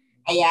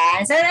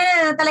 Ayan. So,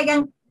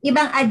 talagang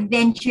ibang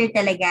adventure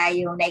talaga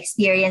yung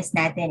na-experience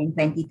natin in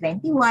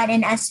 2021.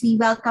 And as we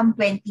welcome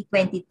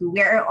 2022,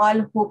 we are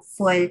all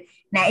hopeful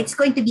na it's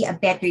going to be a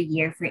better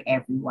year for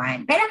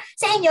everyone. Pero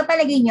sa inyo,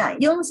 palagay nyo,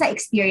 yung sa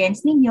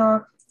experience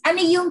ninyo, ano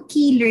yung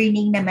key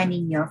learning naman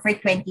ninyo for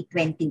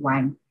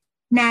 2021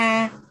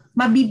 na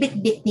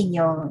mabibit-bit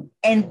ninyo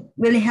and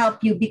will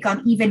help you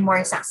become even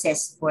more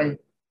successful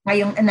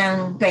ngayong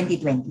ng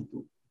 2022?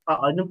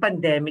 Oo, nung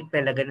pandemic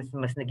talaga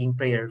mas naging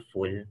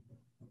prayerful.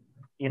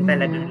 Yung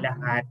talagang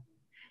lahat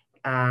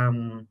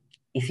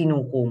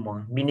isinuko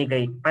mo,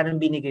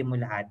 parang binigay mo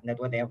lahat that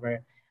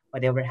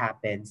whatever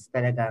happens,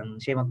 talagang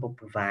siya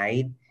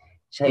magpo-provide,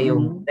 siya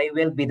yung they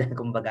will be the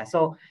kumbaga.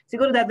 So,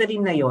 siguro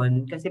dadalhin na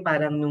yon kasi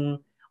parang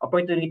nung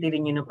opportunity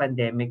rin yun ng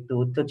pandemic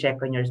to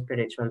check on your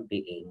spiritual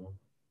being.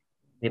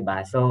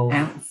 Diba? So,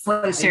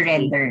 full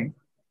surrender.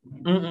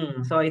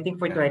 So, I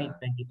think for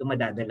 2022,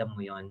 madadala mo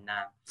yon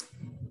na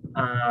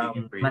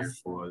mas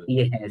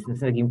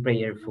maging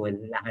prayerful,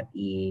 lahat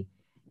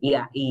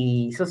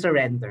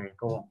i-surrender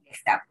ko.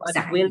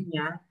 Ang will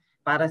niya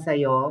para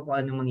sa'yo, kung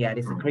anong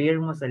mangyari sa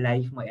career mo, sa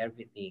life mo,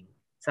 everything.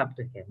 It's up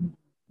to Him.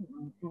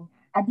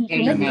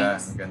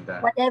 Ganda.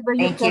 Whatever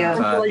you can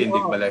control. Sa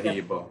tindig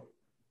balahibo.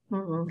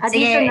 In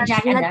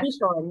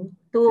addition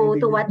to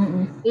what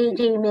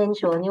AJ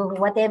mentioned, yung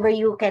whatever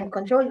you can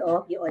control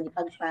of, yun,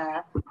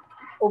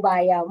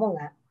 ipagpa-ubaya mo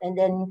nga. And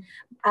then,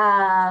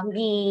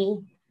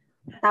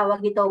 tawag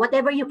dito,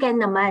 whatever you can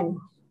naman,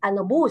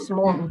 boost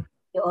mo.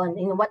 Yun,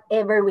 in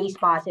whatever ways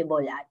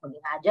possible. At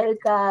maging agile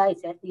ka,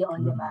 etc.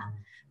 Yun, di ba?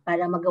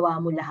 Para magawa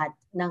mo lahat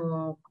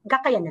ng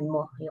kakayanan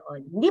mo.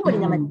 Yun. Hindi mo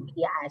rin naman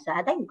iaasa.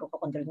 At ay,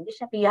 kukontrol hindi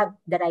siya. You have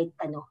the right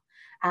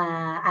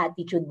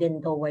attitude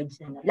din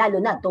towards,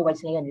 lalo na towards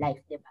ngayon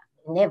life, di ba?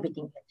 And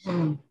everything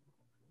else.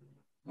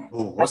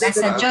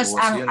 Nasa Diyos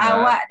ang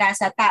awa,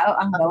 nasa tao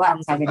ang gawa.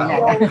 Sabi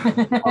nila.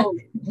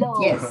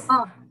 Yes.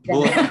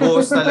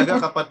 Buhos talaga,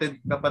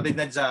 kapatid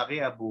na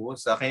Jackie,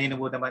 buhos. Kanino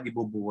mo naman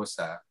ibubuhos,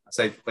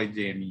 aside kay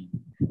Jenny?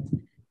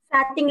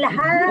 Sa ating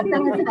lahat,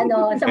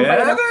 sa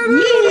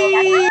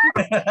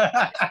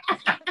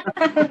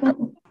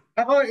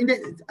Ako, hindi,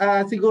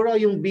 siguro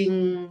yung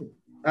being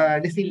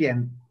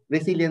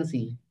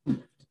resiliency.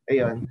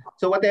 Ayun.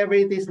 So whatever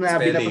it is na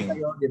binabasa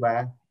sa'yo, di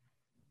ba?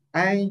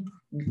 Ay,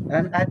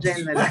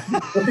 agile na lang.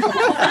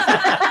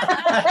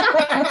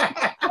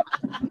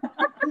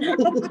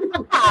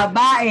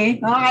 Haba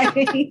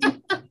Okay.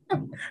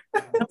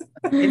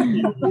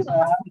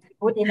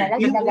 Buti na lang,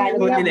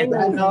 ginagalog namin.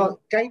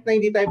 Kahit na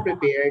hindi tayo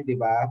prepared, di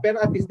ba?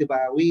 Pero at least, di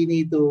ba, we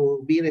need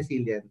to be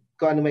resilient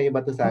kung ano may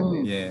iba to sa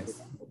atin.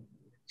 Yes.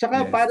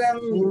 Tsaka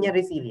parang... Hindi niya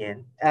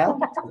resilient.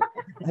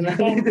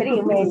 Entry.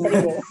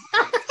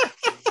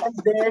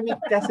 Pandemic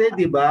kasi,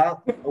 di ba?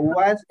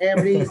 Once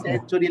every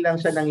century lang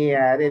siya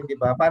nangyayari, di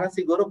ba? Parang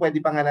siguro pwede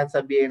pa nga natin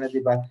sabihin na,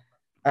 di ba,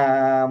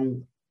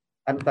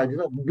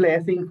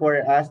 blessing for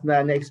us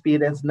na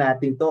na-experience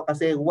natin to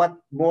kasi what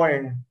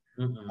more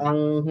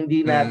ang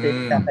hindi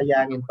natin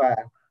kakayanin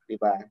pa, di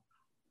ba?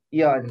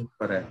 Yun.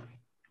 Correct.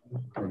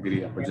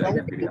 Agree ako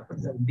dyan.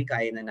 Hindi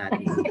kaya na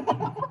natin.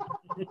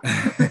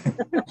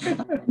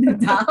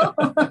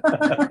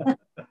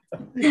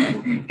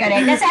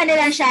 Correct. Nasa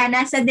lang siya,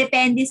 nasa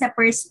depende sa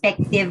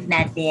perspective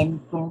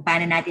natin kung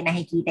paano natin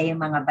nakikita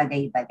yung mga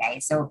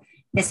bagay-bagay. So,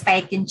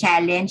 despite yung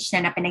challenge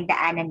na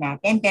napinagdaanan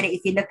natin, pero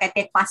if you look at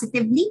it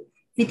positively,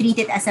 if you treat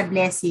it as a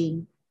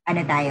blessing,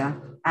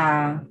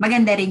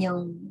 maganda rin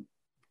yung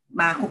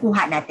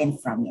makukuha natin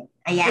from it.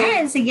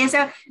 Ayan, sige. So,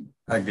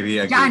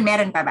 agree. John,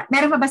 meron pa ba?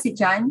 Meron pa ba si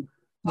John?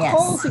 Yes.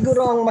 Ako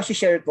siguro ang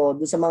masishare ko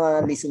doon sa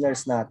mga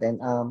listeners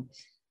natin.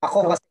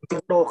 Ako kasi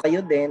siguro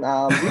kayo din,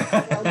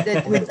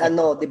 surrounded with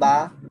di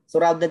ba?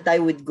 Surrounded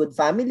tayo with good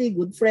family,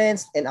 good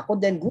friends, and ako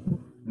din good.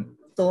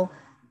 So,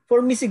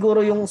 for me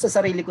siguro yung sa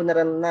sarili ko na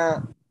rin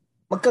na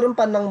magkaroon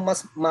pa ng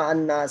mas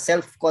na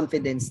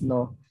self-confidence,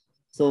 no?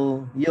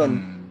 So,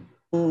 yun.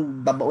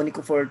 Babaunin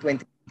ko for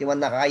 2021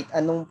 na kahit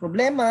anong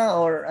problema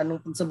or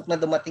anong pagsubok na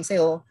dumating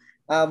sa'yo,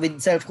 with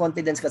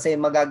self-confidence kasi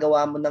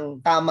magagawa mo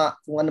ng tama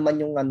kung ano man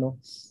yung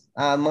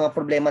mga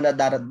problema na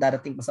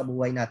darating pa sa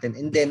buhay natin.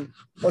 And then,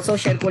 also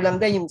share ko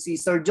lang din yung si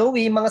Sir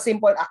Joey, mga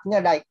simple act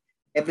niya like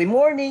every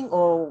morning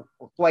or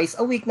twice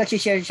a week,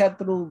 nag-share siya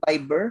through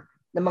Viber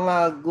ng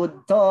mga good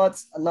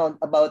thoughts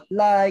about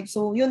life.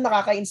 So, yun,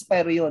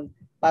 nakaka-inspire yun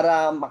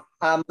para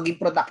maging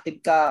productive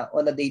ka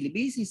on a daily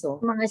basis. So.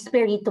 Mga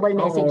spiritual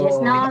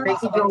messages na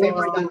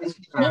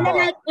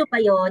nina-like nyo pa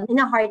yun?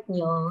 Ina-heart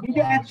nyo?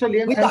 Hindi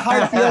actually. With the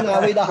heart yun,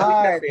 with the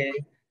heart.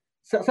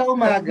 Sa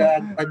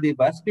umaga, di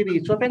ba,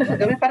 spiritual. Pero sa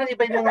gabi, parang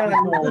iba yung mga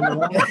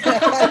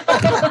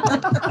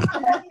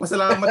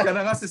Masalamat ka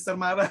na nga, Sister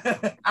Mara.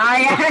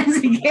 Ayan,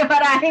 sige.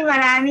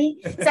 Maraming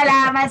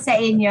salamat sa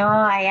inyo.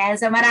 Ayan,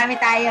 so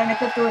marami tayong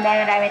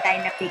natutunan, marami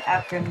tayong na-pick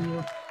up from you.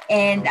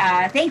 And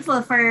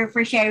thankful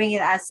for sharing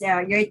with us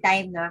your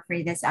time for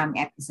this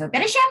episode.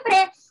 Pero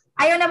syempre,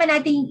 ayaw naman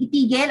nating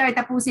itigil or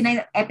tapusin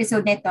ang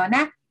episode nito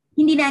na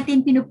hindi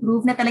natin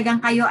pinuprove na talagang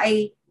kayo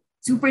ay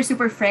super,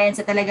 super friends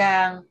at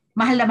talagang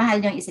mahal na mahal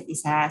nyo ang isa't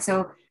isa.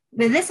 So,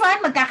 with this one,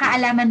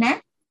 magkakaalaman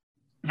na.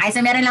 Okay, so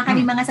meron lang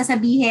kami mga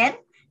sasabihin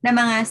na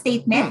mga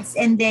statements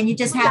and then you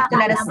just have to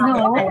let us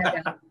know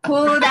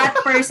who that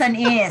person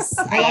is.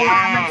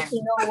 Ayan.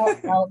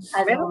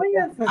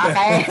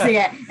 Okay,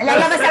 sige.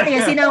 Lalabas natin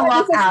yung sino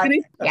walk out.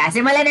 Yeah,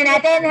 simulan na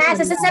natin ha.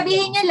 So,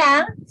 sasabihin nyo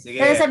lang.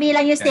 Sasabihin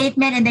lang yung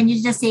statement and then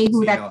you just say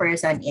who that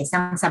person is.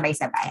 Nang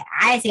sabay-sabay.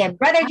 Ay, sige.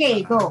 Brother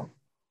Jay, go.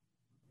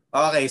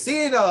 Okay,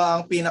 sino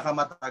ang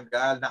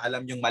pinakamatagal na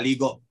alam yung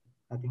maligo?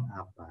 Ating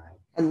apat.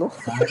 Ano?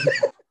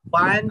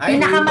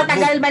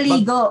 Pinakamatagal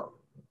maligo.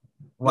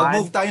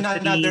 Mag-move tayo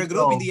na another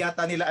group, hindi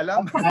yata nila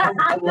alam.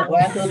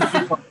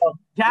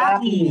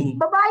 Jackie.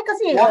 Babae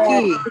kasi.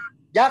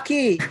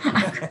 Jackie.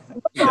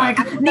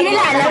 Hindi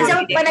nila alam.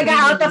 So, pa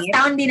nag-out of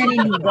town, di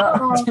naliligo.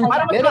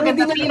 Meron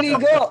hindi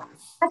naliligo.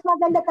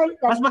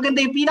 Mas maganda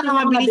yung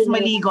pinakamabilis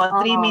maligo,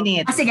 3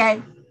 minutes.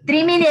 Sige,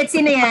 3 minutes,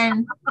 sino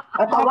yan?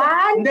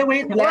 Hindi,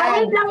 wait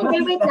lang.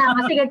 Wait lang.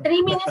 Sige,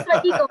 3 minutes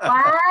maligo.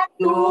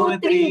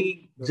 1, 2,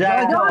 3.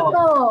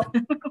 Jago.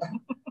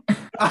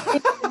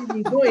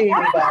 Naliligo diba?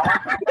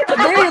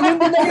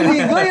 Hindi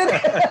naliligo yun.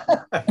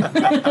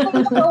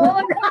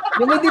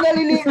 Hindi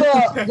naliligo.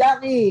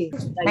 Jackie.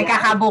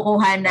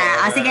 Nagkakabukuhan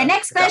na. Sige,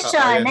 next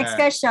question.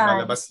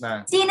 Lalabas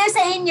na. Sino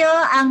sa inyo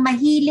ang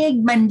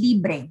mahilig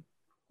manlibre?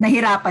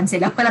 Nahirapan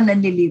sila. Walang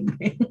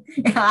nanlilibre.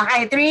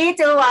 Okay, 3,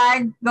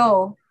 2, 1,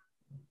 go.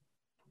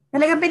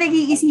 Talagang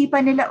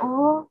pinag-iisipan nila,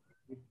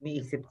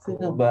 Niisip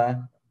Sino ko. ba?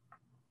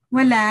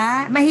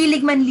 Wala.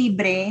 Mahilig man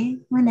libre.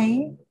 Wala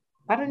eh.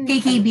 Parang,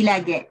 KKB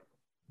lagi.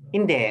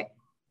 Hindi.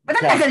 Ba't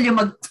ang tagal yung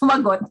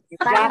sumagot?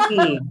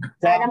 Jackie.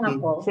 Parang Jackie.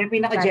 ako. Siya yung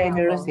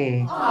pinaka-generous eh.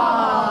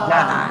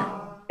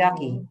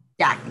 Jackie.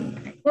 Jackie.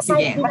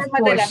 Sige. Mas Push.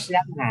 madalas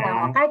lang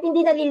ha. Kahit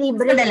hindi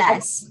nalilibre,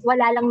 Madalas.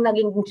 wala lang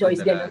naging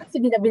choice Madalas. gano'n. Kasi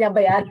hindi na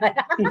binabayaran.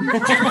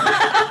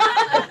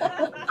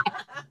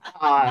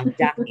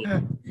 Jackie.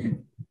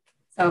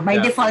 So, by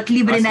Jackie. default,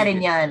 libre na rin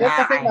yan. Eh,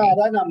 kasi Okay.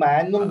 Mara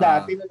naman, nung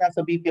dati, nung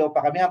nasa BPO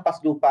pa kami, hampas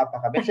lupa pa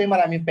kami, siya yung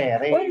maraming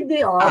pere. O hindi,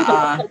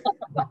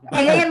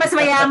 Eh, ngayon, mas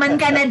mayaman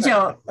ka na,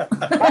 Jo.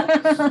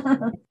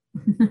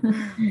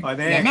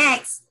 Next.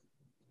 Next.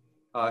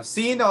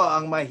 Sino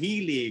ang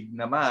mahilig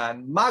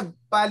naman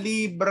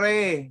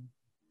magpalibre?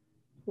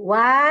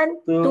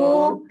 1,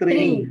 2,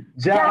 3.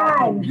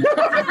 Jan!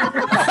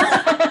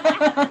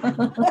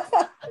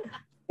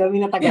 Kami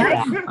na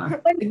taga.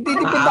 Nagtitipid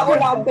ako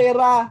lang ang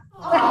pera.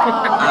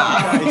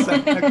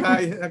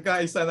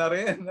 Nagkaisa na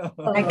rin.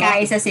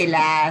 Nagkaisa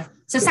sila.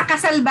 So, sa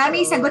kasal ba,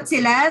 may sagot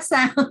sila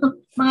sa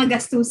mga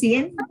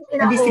gastusin?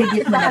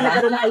 Na-distribute mo na ba?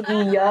 Nagkaroon ng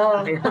idea.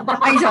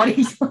 Ay, sorry.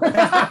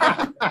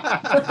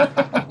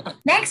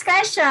 Next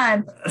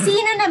question.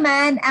 Sino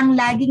naman ang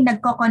laging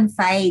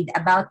nagko-confide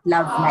about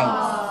love life?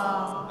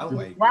 Oh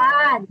my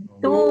God.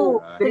 1,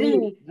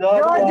 2, 3.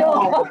 Jojo!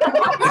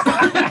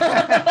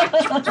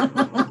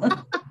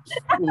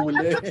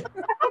 Uli.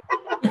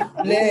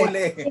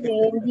 Uli.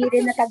 Hindi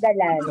rin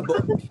nakagalan.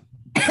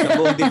 Sa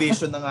buong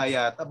division na nga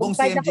yata. Buong Kung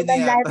CMG ako na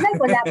ng yata. life,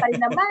 wala pa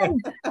rin naman.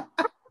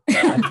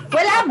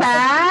 Wala ba?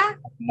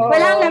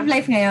 Walang love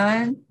life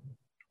ngayon?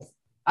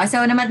 So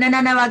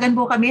nananawagan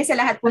po kami sa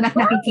lahat po na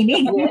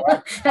nakikinig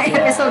na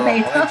episode na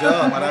ito.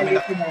 Jo, marami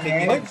na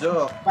nakikinig,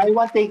 Jo. Buy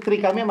one, take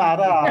three kami,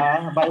 Mara.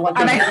 Buy one,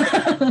 take three.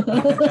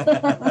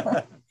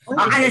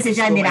 Kasi si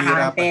John din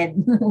na-counted.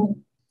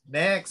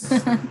 Next.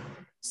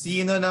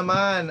 Sino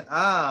naman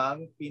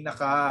ang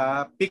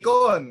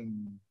pinaka-pikon?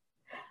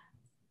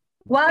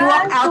 1,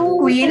 Walkout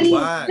 2, queen. 3.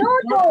 One.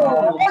 Jojo!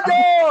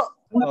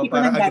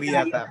 Parang agree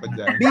yata ako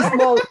dyan. Beast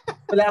mode.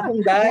 Wala akong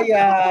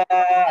daya.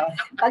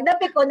 Pag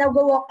napik ko,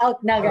 nag-walk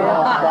out na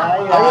gano'n.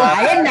 Daya.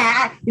 Ayan na.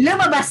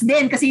 Lumabas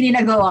din kasi hindi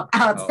nag-walk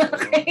out.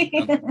 Saka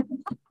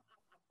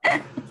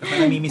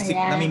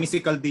Ayan.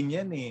 namimisikal din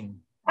yan eh.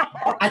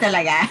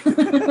 Talaga?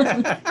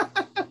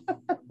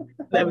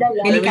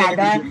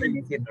 Delikado.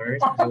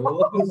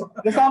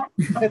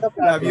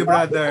 Love you,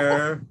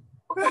 brother.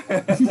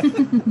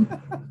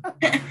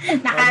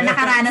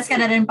 Nakaranas ka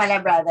na rin pala,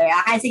 brother.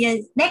 Okay, sige.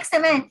 Next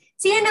naman.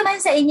 Sino naman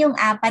sa inyong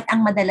apat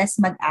ang madalas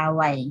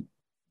mag-away?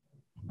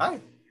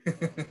 Ay.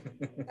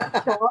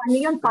 So, ano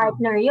yun?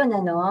 Partner yun,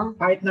 ano?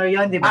 Partner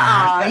yun, di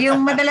ba?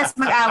 Yung madalas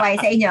mag-away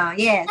sa inyo.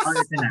 Yes.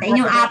 Sa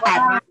inyong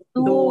apat.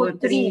 2,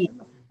 3.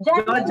 Jan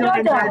and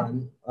Jojo.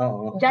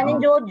 Oo. Jan and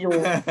Jojo.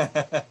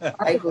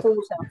 Ay,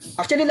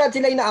 actually, lahat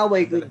sila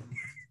inaaway ko.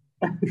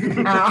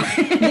 Ah.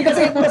 Hindi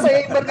kasi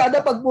masaya yung barkada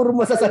pag puro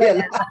masasaya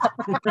lang.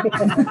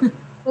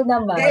 Ito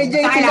naman. Si AJ,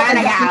 So, kailangan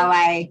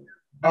nag-aaway.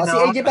 Si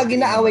AJ pag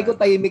inaaway ko,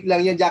 tahimik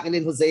lang yan.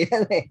 Jacqueline Jose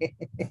yan eh.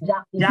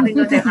 Jackie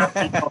Jose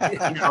happy ko.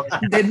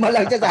 Deadma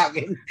lang siya sa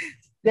akin.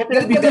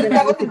 Pinagbibigyan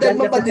namin si Jan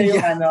Deadma pa kasi din yung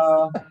yan.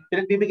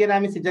 pinagbibigyan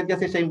namin si Jan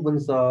kasi siya yung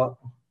bunso.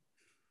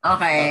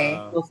 Okay.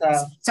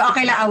 So,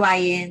 okay lang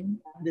awayin.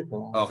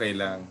 Dito. Okay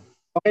lang.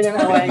 Okay lang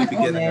awayin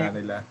Bigyan na nga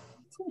nila.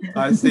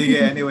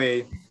 Sige,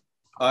 anyway.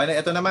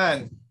 Ito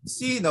naman.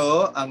 Sino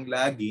ang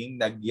laging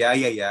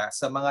nagyayaya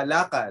sa mga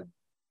lakad?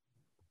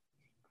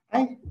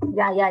 Ay,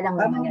 Yaya lang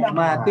naman yan.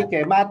 matik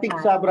eh. Matik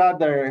siya,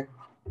 brother.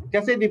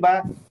 Kasi di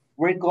ba,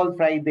 we're called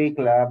Friday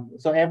Club.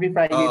 So every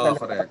Friday talaga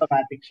correct.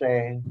 automatic siya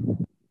eh.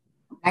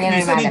 Ayun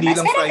Minsan ang hindi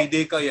malabas. lang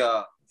Friday kaya.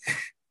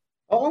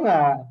 Oo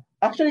nga.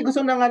 Actually, gusto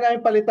na nga namin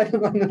palitan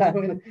yung ano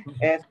namin.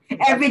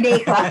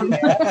 Everyday club.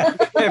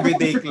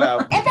 Everyday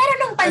club. Pero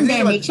nung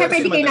pandemic,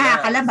 syempre hindi kayo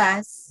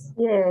nakakalabas.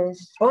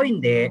 Yes. O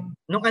hindi.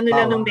 Nung ano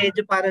lang, nung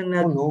medyo parang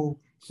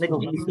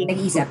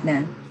Nag-iisip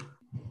na.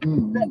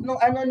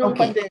 Nung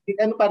pandemic,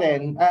 ano pa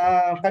rin,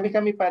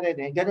 kami pa rin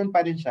eh. Ganun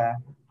pa rin siya.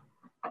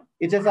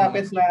 It just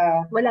happens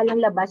na Wala lang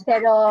labas.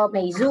 Pero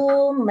may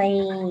Zoom,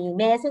 may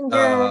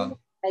Messenger,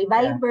 may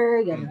Viber,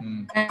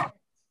 gano'n.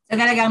 So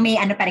talagang may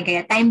ano pa rin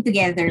kayo, time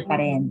together pa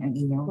rin ang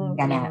inyong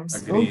ganap.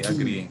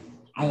 Agree.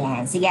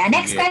 Ayan. Sige,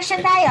 next question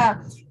tayo.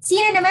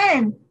 Sino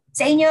naman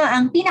sa inyo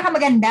ang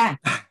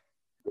pinakamaganda?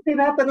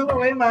 tinatanong ko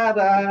kay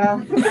Mara.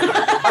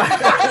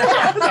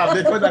 Sabi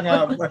ko na nga.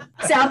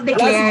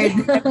 Self-declared.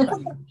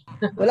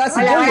 Wala si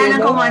Wala Joy.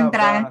 nang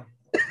kumontra.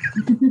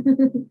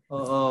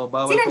 Oo,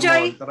 bawal Sino,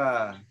 Joy?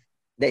 kumontra.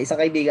 Hindi, isang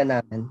kaibigan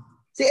namin.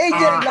 Si AJ,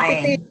 Okay.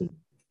 Lapitin.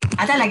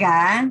 Talaga?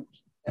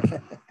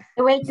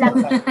 Wait lang.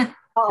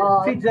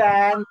 Oo. Si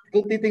Jan,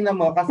 kung titingnan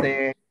mo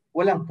kasi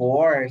walang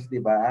force, di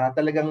ba?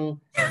 Talagang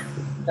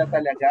siya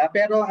talaga.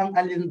 Pero ang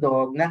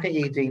alindog, na kay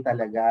AJ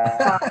talaga.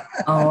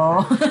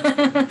 Oo.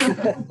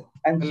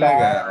 Ang Talaga.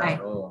 siya. Ay.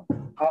 Oo.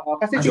 Oo,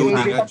 kasi si Jody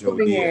AJ nga, pag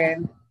tumingin,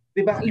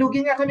 Diba?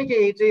 Lugi nga kami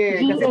kay AJ eh.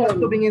 Kasi GL. pag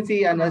tumingin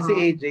si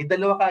AJ,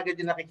 dalawa kagad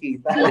yung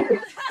nakikita.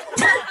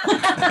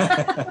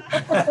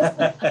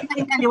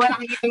 Yung kaliwa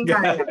nakikita yung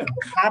kanan.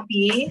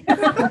 Happy?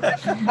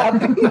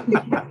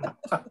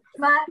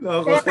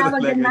 Loko Kaya ka tawag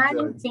talaga yan, dyan.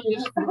 Maring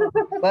Fish.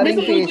 Maring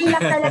Kasi AJ fish.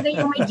 lang talaga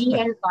yung may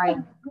GL card.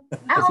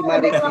 Kasi Oo,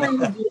 Maring dalawa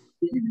yung GL.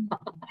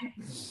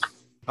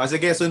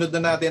 Sige, sunod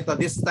na natin to.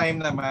 This time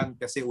naman,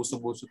 kasi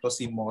uso-uso to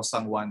si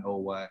Mosang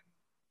 101.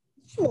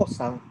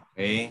 Mosang.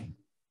 Okay?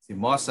 Si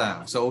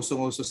Mosang. So,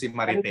 usong-uso si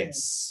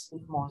Marites.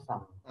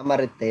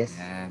 Marites.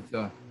 Yan.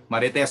 So,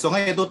 Marites. So,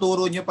 ngayon,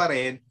 tuturo nyo pa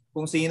rin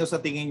kung sino sa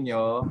tingin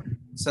nyo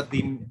sa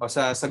team o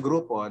sa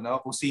grupo, no?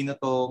 Kung sino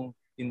tong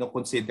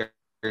ino-consider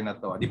na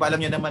to. Di ba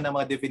alam nyo naman ang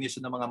mga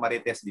definition ng mga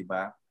Marites, di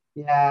ba?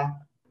 Yeah.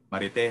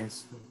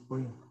 Marites.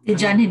 Si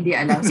John hindi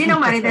alam.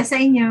 Sinong Marites sa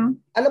inyo?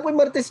 Alam po yung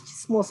Marites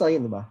Chismosa,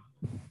 yun ba?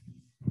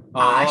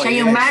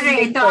 Siya yung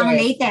Mare. Ito ang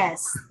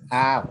latest.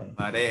 Okay.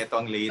 Mare, ito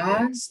ang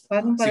latest.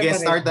 Parang Sige,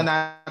 pare-pareho. start na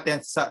natin.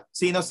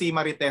 Sino si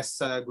Marites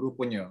sa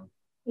grupo nyo?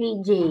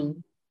 AJ.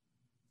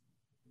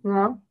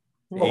 No?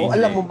 Oo, AJ.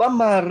 alam mo ba,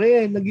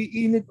 Mare,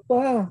 nag-iinit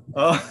pa.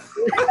 Oh.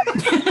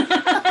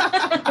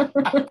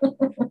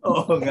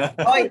 Oo nga.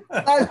 Oy,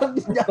 Alam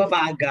niya.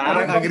 babaga.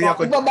 Parang agree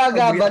ako.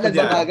 Nagbabaga ba? Agree ako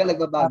dyan.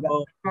 Nagbabaga.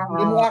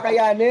 Hindi mo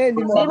kakayanin.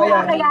 Hindi mo Hindi mo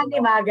kakayanin.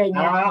 kakayanin mga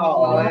ganyan.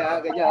 Oo. Kaya,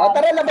 ganyan.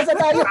 Tara, labas na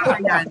tayo.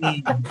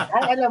 Kakayanin.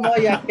 Ay, alam mo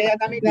yan. Kaya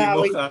namin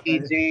naaway si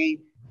AJ,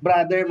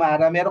 brother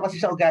Mara. Meron kasi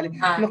siya ugali.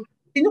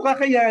 Sino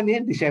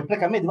kakayanin? Di syempre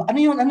kami. Di ba? Ano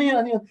yun?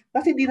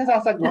 Kasi hindi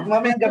nasasagot.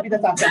 Mamayang gabi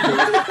nasasagot.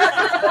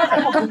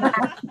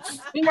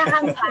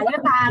 Pinakang pala,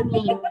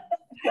 tanging.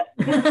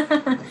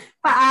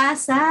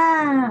 Paasa.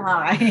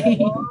 Okay.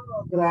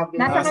 Grabe.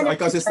 Nasa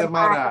Ikaw, Sister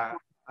Mara.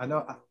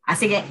 Ano?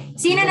 Sige.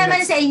 Sino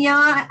naman sa inyo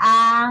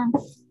ang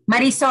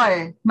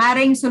Marisol?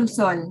 Maring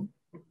Sulsol.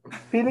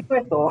 Feeling ko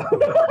ito.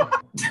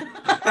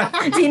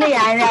 Sino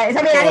yan?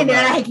 Sabi natin, hindi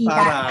na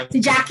nakikita. Si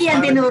Jackie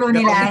ang tinuro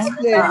nila.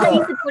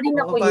 Naisip ko rin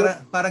ako yun.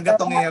 Parang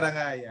gatongera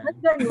nga yan. Ba't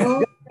gano'n?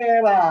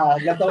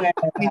 Gatong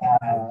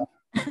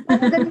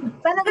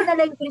Parang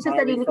nalalag ko sa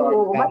sarili ko.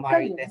 Oo, ba't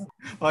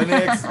gano'n?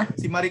 Next,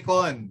 si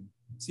Maricon.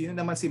 Sino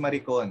naman si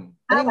Maricon?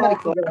 Anong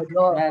Maricon?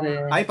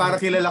 Ay, para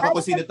kilala ko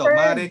kung sino to.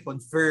 Mare,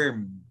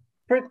 confirm.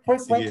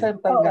 First Sige.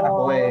 center nga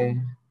ako eh.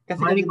 Kasi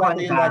Maricon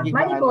diba, ka. lagi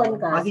Maricon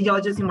ka. Si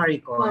Jojo si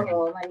Maricon.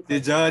 Oo, Si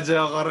Jojo,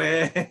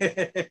 correct.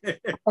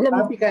 alam mo,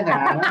 Happy ka na?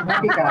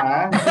 Happy ka?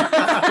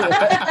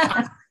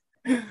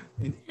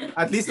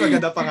 At least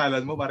maganda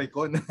pangalan mo,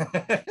 Maricon.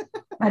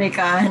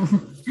 Marican.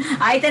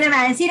 Ito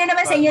naman. Sino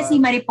naman sa inyo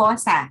si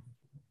Mariposa?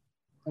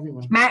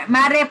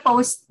 Mare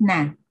post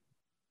na.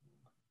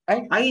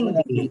 Ay,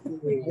 hindi.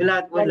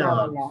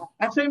 Wala.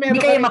 Actually, meron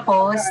Hindi kayo pa rin-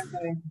 ma-post?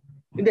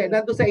 Hindi,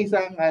 nandun sa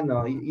isang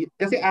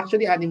kasi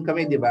actually anim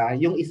kami, di ba?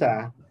 Yung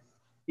isa,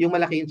 yung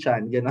malaki yung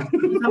chan, gano'n.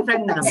 Isang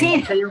friend na naman.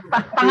 Sino?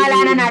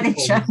 Pangalanan natin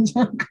siya.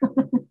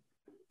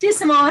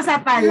 Chismosa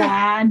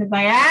pala. Ano ba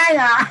yan?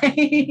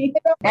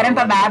 Meron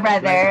pa ba,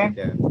 brother?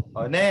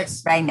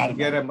 Next. Brian Knight.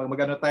 Sige,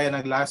 magano tayo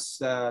ng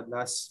last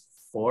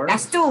four?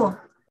 Last two.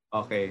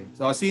 Okay.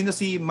 So, sino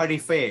si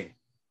Marife?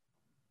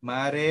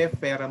 Mare,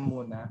 pera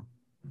muna.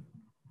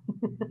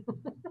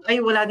 Ay,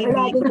 wala din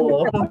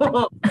dito.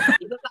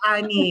 Ito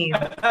sa anim.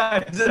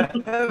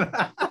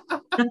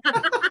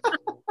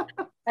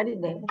 ano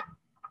din?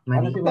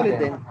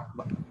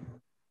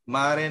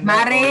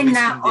 Mare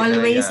na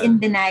always in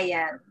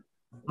denial.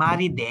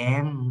 Mari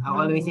din.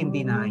 Always in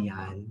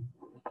denial.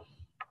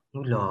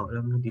 Wala.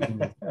 Alam mo din.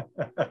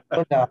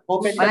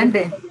 Open Walang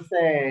din.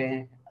 Kasi,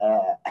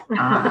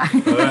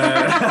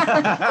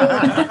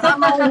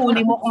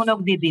 Mahuhuli mo kung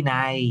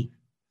nagdi-deny.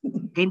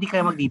 Kaya hindi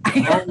ka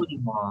magdi-deny. Mahuhuli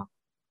mo.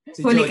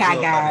 Si Huli Jojo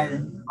kagad. pa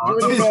rin.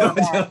 Si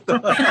Jojo to.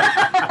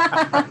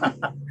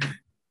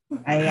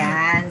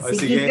 Ayan. O,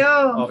 Sige,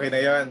 go. Okay na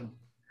yun.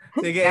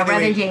 Sige, Yeah,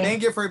 Brother anyway, Jay.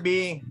 thank you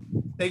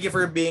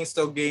for being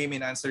so game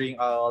in answering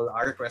all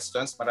our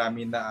questions.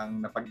 Marami na ang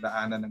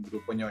napagdaanan ng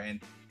grupo nyo,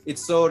 and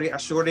it's so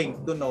reassuring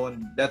to know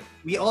that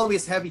we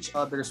always have each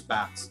other's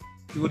backs.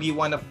 Truly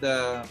one of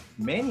the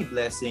many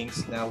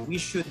blessings na we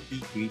should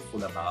be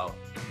grateful about.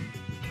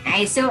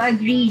 I so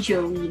agree,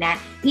 Joey, na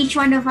each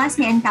one of us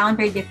may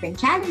encounter different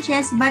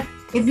challenges, but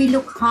if we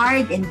look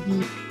hard and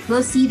deep,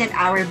 we'll see that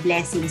our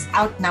blessings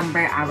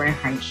outnumber our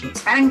hardships.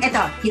 Parang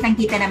ito,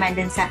 kitang-kita naman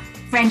dun sa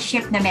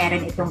friendship na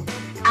meron itong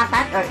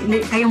apat or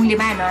kayong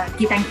lima, no?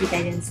 Kitang-kita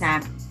din sa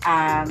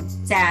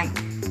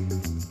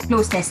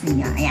closeness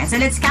ninyo. Ayan. So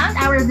let's count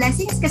our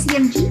blessings kasi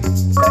MG.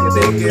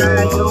 Thank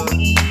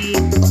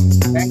you.